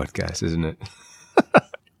on a podcast, isn't it?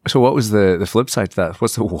 So what was the flip side to that?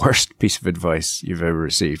 What's the worst piece of advice you've ever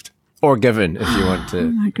received? Or given, if you want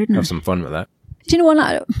to have some fun with that. Do you know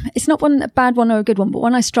what? It's not a bad one or a good one, but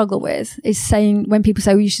one I struggle with is saying, when people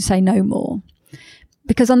say, well, you should say no more.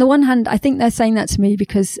 Because on the one hand, I think they're saying that to me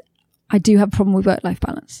because I do have a problem with work-life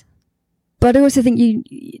balance. But I also think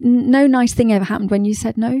no nice thing ever happened when you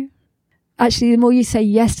said no. Actually, the more you say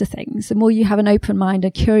yes to things, the more you have an open mind, a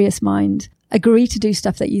curious mind, agree to do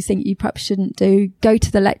stuff that you think you perhaps shouldn't do, go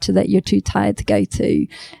to the lecture that you're too tired to go to,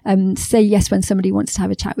 say yes when somebody wants to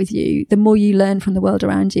have a chat with you, the more you learn from the world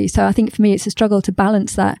around you. So I think for me, it's a struggle to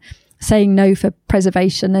balance that, saying no for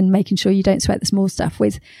preservation and making sure you don't sweat the small stuff,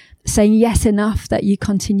 with saying yes enough that you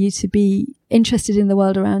continue to be interested in the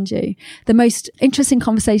world around you. The most interesting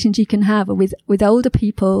conversations you can have are with older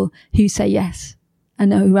people who say yes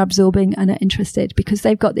and who are absorbing and are interested, because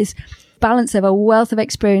they've got this balance of a wealth of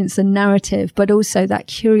experience and narrative, but also that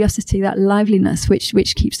curiosity, that liveliness,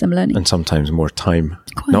 which keeps them learning. And sometimes more time.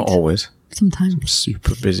 Quite. Not always. Sometimes. I'm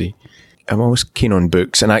super busy. I'm always keen on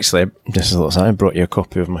books. And actually, just a little sign, I brought you a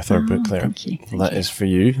copy of my third book there. Thank you. That is for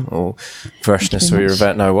you. Oh, Freshness for your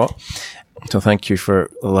vet now what? So thank you for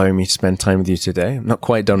allowing me to spend time with you today. I'm not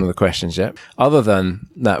quite done with the questions yet. Other than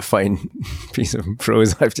that fine piece of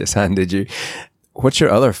prose I've just handed you, what's your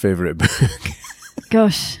other favourite book?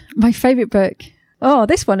 Gosh, my favourite book. Oh,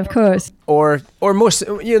 this one, of course. Or most,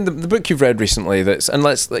 the book you've read recently that's, and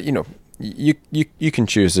you can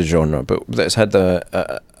choose the genre, but that's had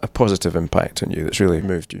a positive impact on you, that's really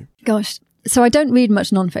moved you. Gosh. So I don't read much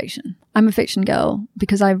nonfiction. I'm a fiction girl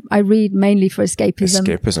because I read mainly for escapism.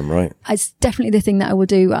 Escapism, right. It's definitely the thing that I will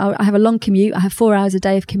do. I have a long commute. I have 4 hours a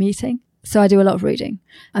day of commuting. So I do a lot of reading,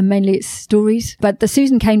 and mainly it's stories. But the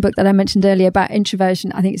Susan Cain book that I mentioned earlier about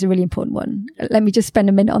introversion, I think is a really important one. Let me just spend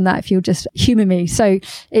a minute on that if you'll just humour me. So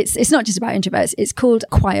it's not just about introverts. It's called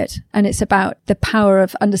Quiet, and it's about the power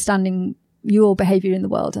of understanding your behaviour in the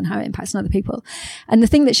world and how it impacts on other people. And the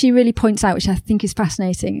thing that she really points out, which I think is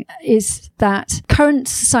fascinating, is that current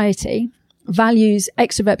society values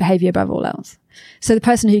extrovert behaviour above all else. So the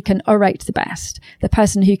person who can orate the best, the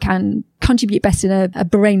person who can contribute best in a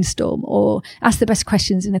brainstorm or ask the best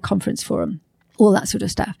questions in a conference forum, all that sort of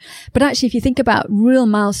stuff. But actually, if you think about real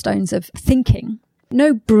milestones of thinking,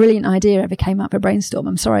 no brilliant idea ever came up a brainstorm.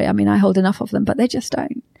 I'm sorry. I mean, I hold enough of them, but they just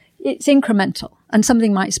don't. It's incremental and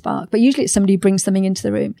something might spark, but usually it's somebody who brings something into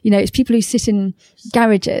the room. It's people who sit in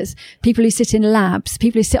garages, people who sit in labs,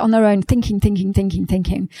 people who sit on their own thinking.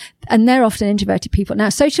 And they're often introverted people. Now,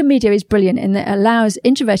 social media is brilliant in that it allows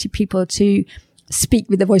introverted people to speak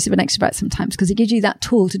with the voice of an extrovert sometimes, because it gives you that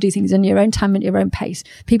tool to do things in your own time and your own pace.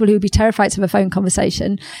 People who would be terrified to have a phone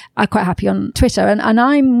conversation are quite happy on Twitter. And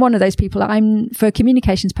I'm one of those people. For a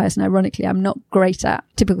communications person, ironically, I'm not great at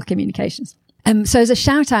typical communications. So as a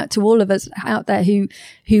shout out to all of us out there who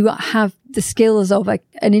have the skills of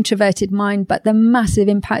an introverted mind, but the massive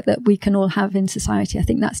impact that we can all have in society, I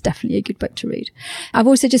think that's definitely a good book to read. I've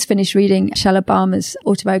also just finished reading Michelle Obama's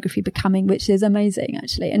autobiography, Becoming, which is amazing,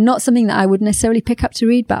 actually, and not something that I would necessarily pick up to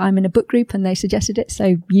read, but I'm in a book group and they suggested it,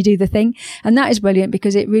 so you do the thing. And that is brilliant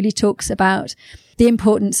because it really talks about the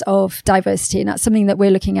importance of diversity, and that's something that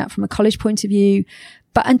we're looking at from a college point of view.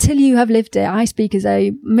 But until you have lived it, I speak as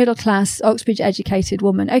a middle-class, Oxbridge-educated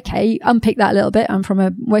woman. Okay, unpick that a little bit. I'm from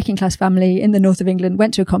a working-class family in the north of England,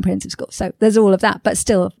 went to a comprehensive school. So there's all of that, but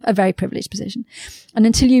still a very privileged position. And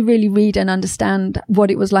until you really read and understand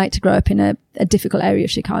what it was like to grow up in a difficult area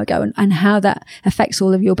of Chicago and how that affects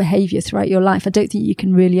all of your behaviour throughout your life, I don't think you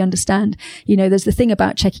can really understand. There's the thing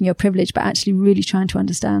about checking your privilege, but actually really trying to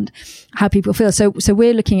understand how people feel. So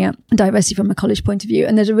we're looking at diversity from a college point of view.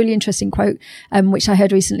 And there's a really interesting quote, which I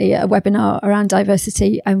heard recently at a webinar around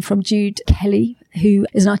diversity from Jude Kelly, who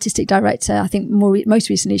is an artistic director. I think most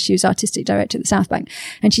recently she was artistic director at the South Bank.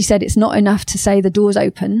 And she said, it's not enough to say the door's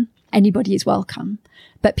open, anybody is welcome,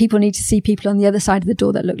 but people need to see people on the other side of the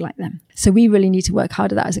door that look like them. So we really need to work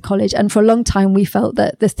hard at that as a college. And for a long time, we felt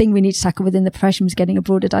that the thing we need to tackle within the profession was getting a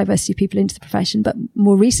broader diversity of people into the profession. But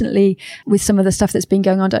more recently, with some of the stuff that's been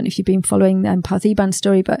going on, I don't know if you've been following the Parth Eban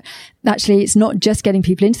story, but actually it's not just getting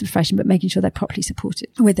people into the profession, but making sure they're properly supported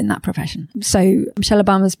within that profession. So Michelle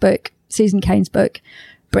Obama's book, Susan Cain's book,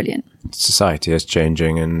 brilliant. Society is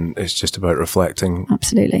changing and it's just about reflecting.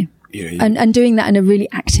 Absolutely. And doing that in a really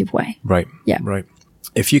active way. Right. Yeah. Right.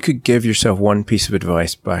 If you could give yourself one piece of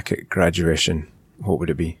advice back at graduation, what would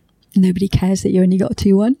it be? Nobody cares that you only got a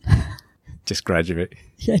 2-1. Just graduate.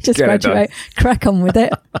 Yeah, just graduate. Crack on with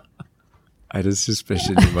it. I had a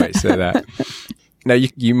suspicion you might say that. Now,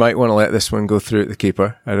 you might want to let this one go through at the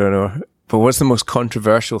keeper. I don't know. But what's the most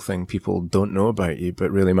controversial thing people don't know about you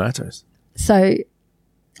but really matters? So,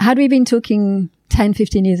 had we been talking 10,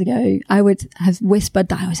 15 years ago, I would have whispered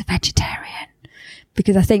that I was a vegetarian.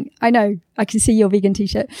 Because I can see your vegan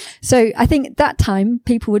t-shirt. So I think at that time,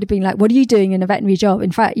 people would have been like, what are you doing in a veterinary job?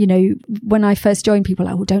 In fact, when I first joined, people were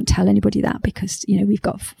like, well, don't tell anybody that because, we've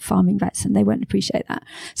got farming vets and they won't appreciate that.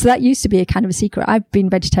 So that used to be a kind of a secret. I've been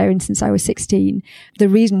vegetarian since I was 16. The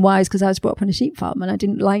reason why is because I was brought up on a sheep farm and I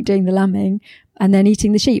didn't like doing the lambing and then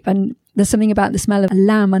eating the sheep. And there's something about the smell of a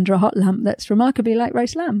lamb under a hot lamp that's remarkably like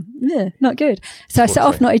roast lamb. Yeah, not good. So I set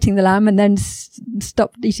off not eating the lamb and then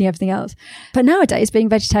stopped eating everything else. But nowadays, being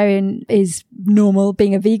vegetarian is normal.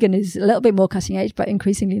 Being a vegan is a little bit more cutting edge, but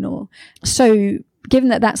increasingly normal. So given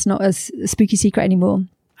that that's not a spooky secret anymore,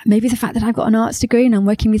 maybe the fact that I've got an arts degree and I'm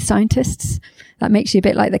working with scientists, that makes you a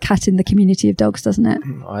bit like the cat in the community of dogs, doesn't it?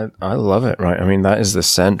 I love it, right? I mean, that is the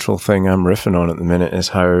central thing I'm riffing on at the minute is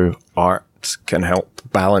how art can help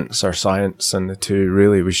balance our science, and the two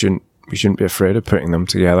really we shouldn't be afraid of putting them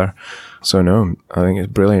together. So no, I think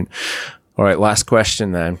it's brilliant. All right, last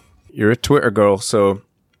question then. You're a Twitter girl, so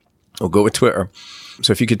We'll go with Twitter.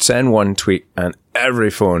 So if you could send one tweet and every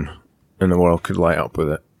phone in the world could light up with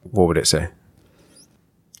it, what would it say?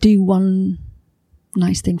 Do one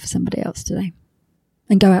nice thing for somebody else today.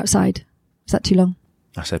 And go outside. Is that too long?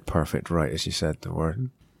 I said perfect right as you said the word.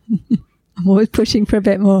 I'm always pushing for a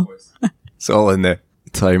bit more. It's all in the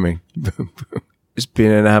timing. It's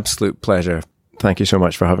been an absolute pleasure. Thank you so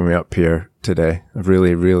much for having me up here today. I've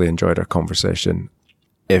really, really enjoyed our conversation.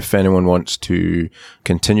 If anyone wants to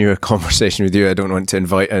continue a conversation with you, I don't want to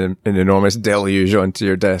invite an enormous deluge onto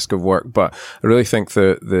your desk of work, but I really think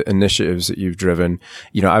the initiatives that you've driven,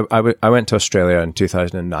 I went to Australia in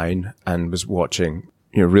 2009 and was watching,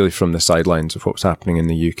 really from the sidelines of what's happening in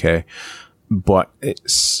the UK. But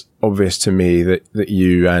it's obvious to me that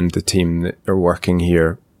you and the team that are working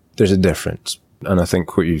here, there's a difference. And I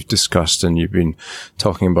think what you've discussed and you've been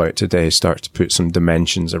talking about today starts to put some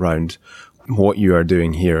dimensions around what you are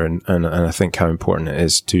doing here, and I think how important it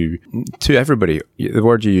is to everybody. The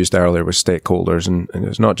word you used earlier was stakeholders, and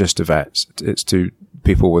it's not just to vets, it's to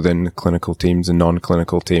people within the clinical teams and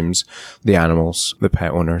non-clinical teams, the animals, the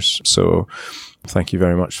pet owners. So thank you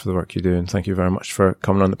very much for the work you do, and thank you very much for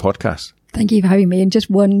coming on the podcast. Thank you for having me. And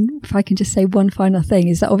if I can just say one final thing,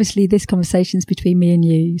 is that obviously this conversation is between me and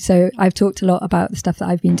you. So I've talked a lot about the stuff that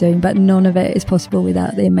I've been doing, but none of it is possible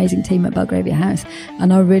without the amazing team at Belgravia House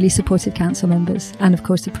and our really supportive council members and, of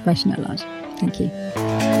course, the profession at large. Thank you.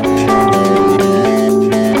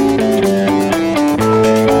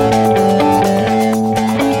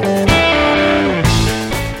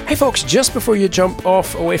 Hey folks, just before you jump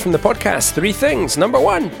off away from the podcast, 3 things. Number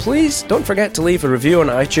 1, please don't forget to leave a review on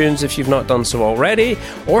iTunes if you've not done so already,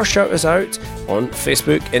 or shout us out on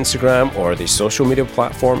Facebook, Instagram, or the social media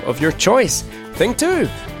platform of your choice. Thing 2,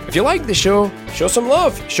 if you like the show, show some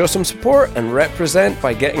love, show some support, and represent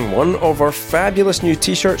by getting one of our fabulous new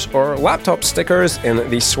t-shirts or laptop stickers in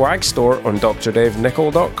the swag store on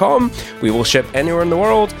drdavenicol.com. We will ship anywhere in the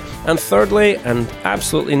world. And thirdly, and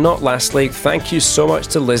absolutely not lastly, thank you so much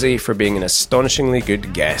to Lizzie for being an astonishingly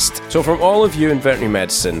good guest. So from all of you in veterinary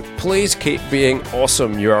medicine, please keep being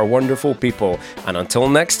awesome. You are wonderful people. And until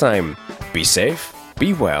next time, be safe,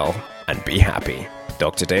 be well, and be happy.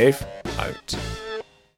 Dr. Dave, out.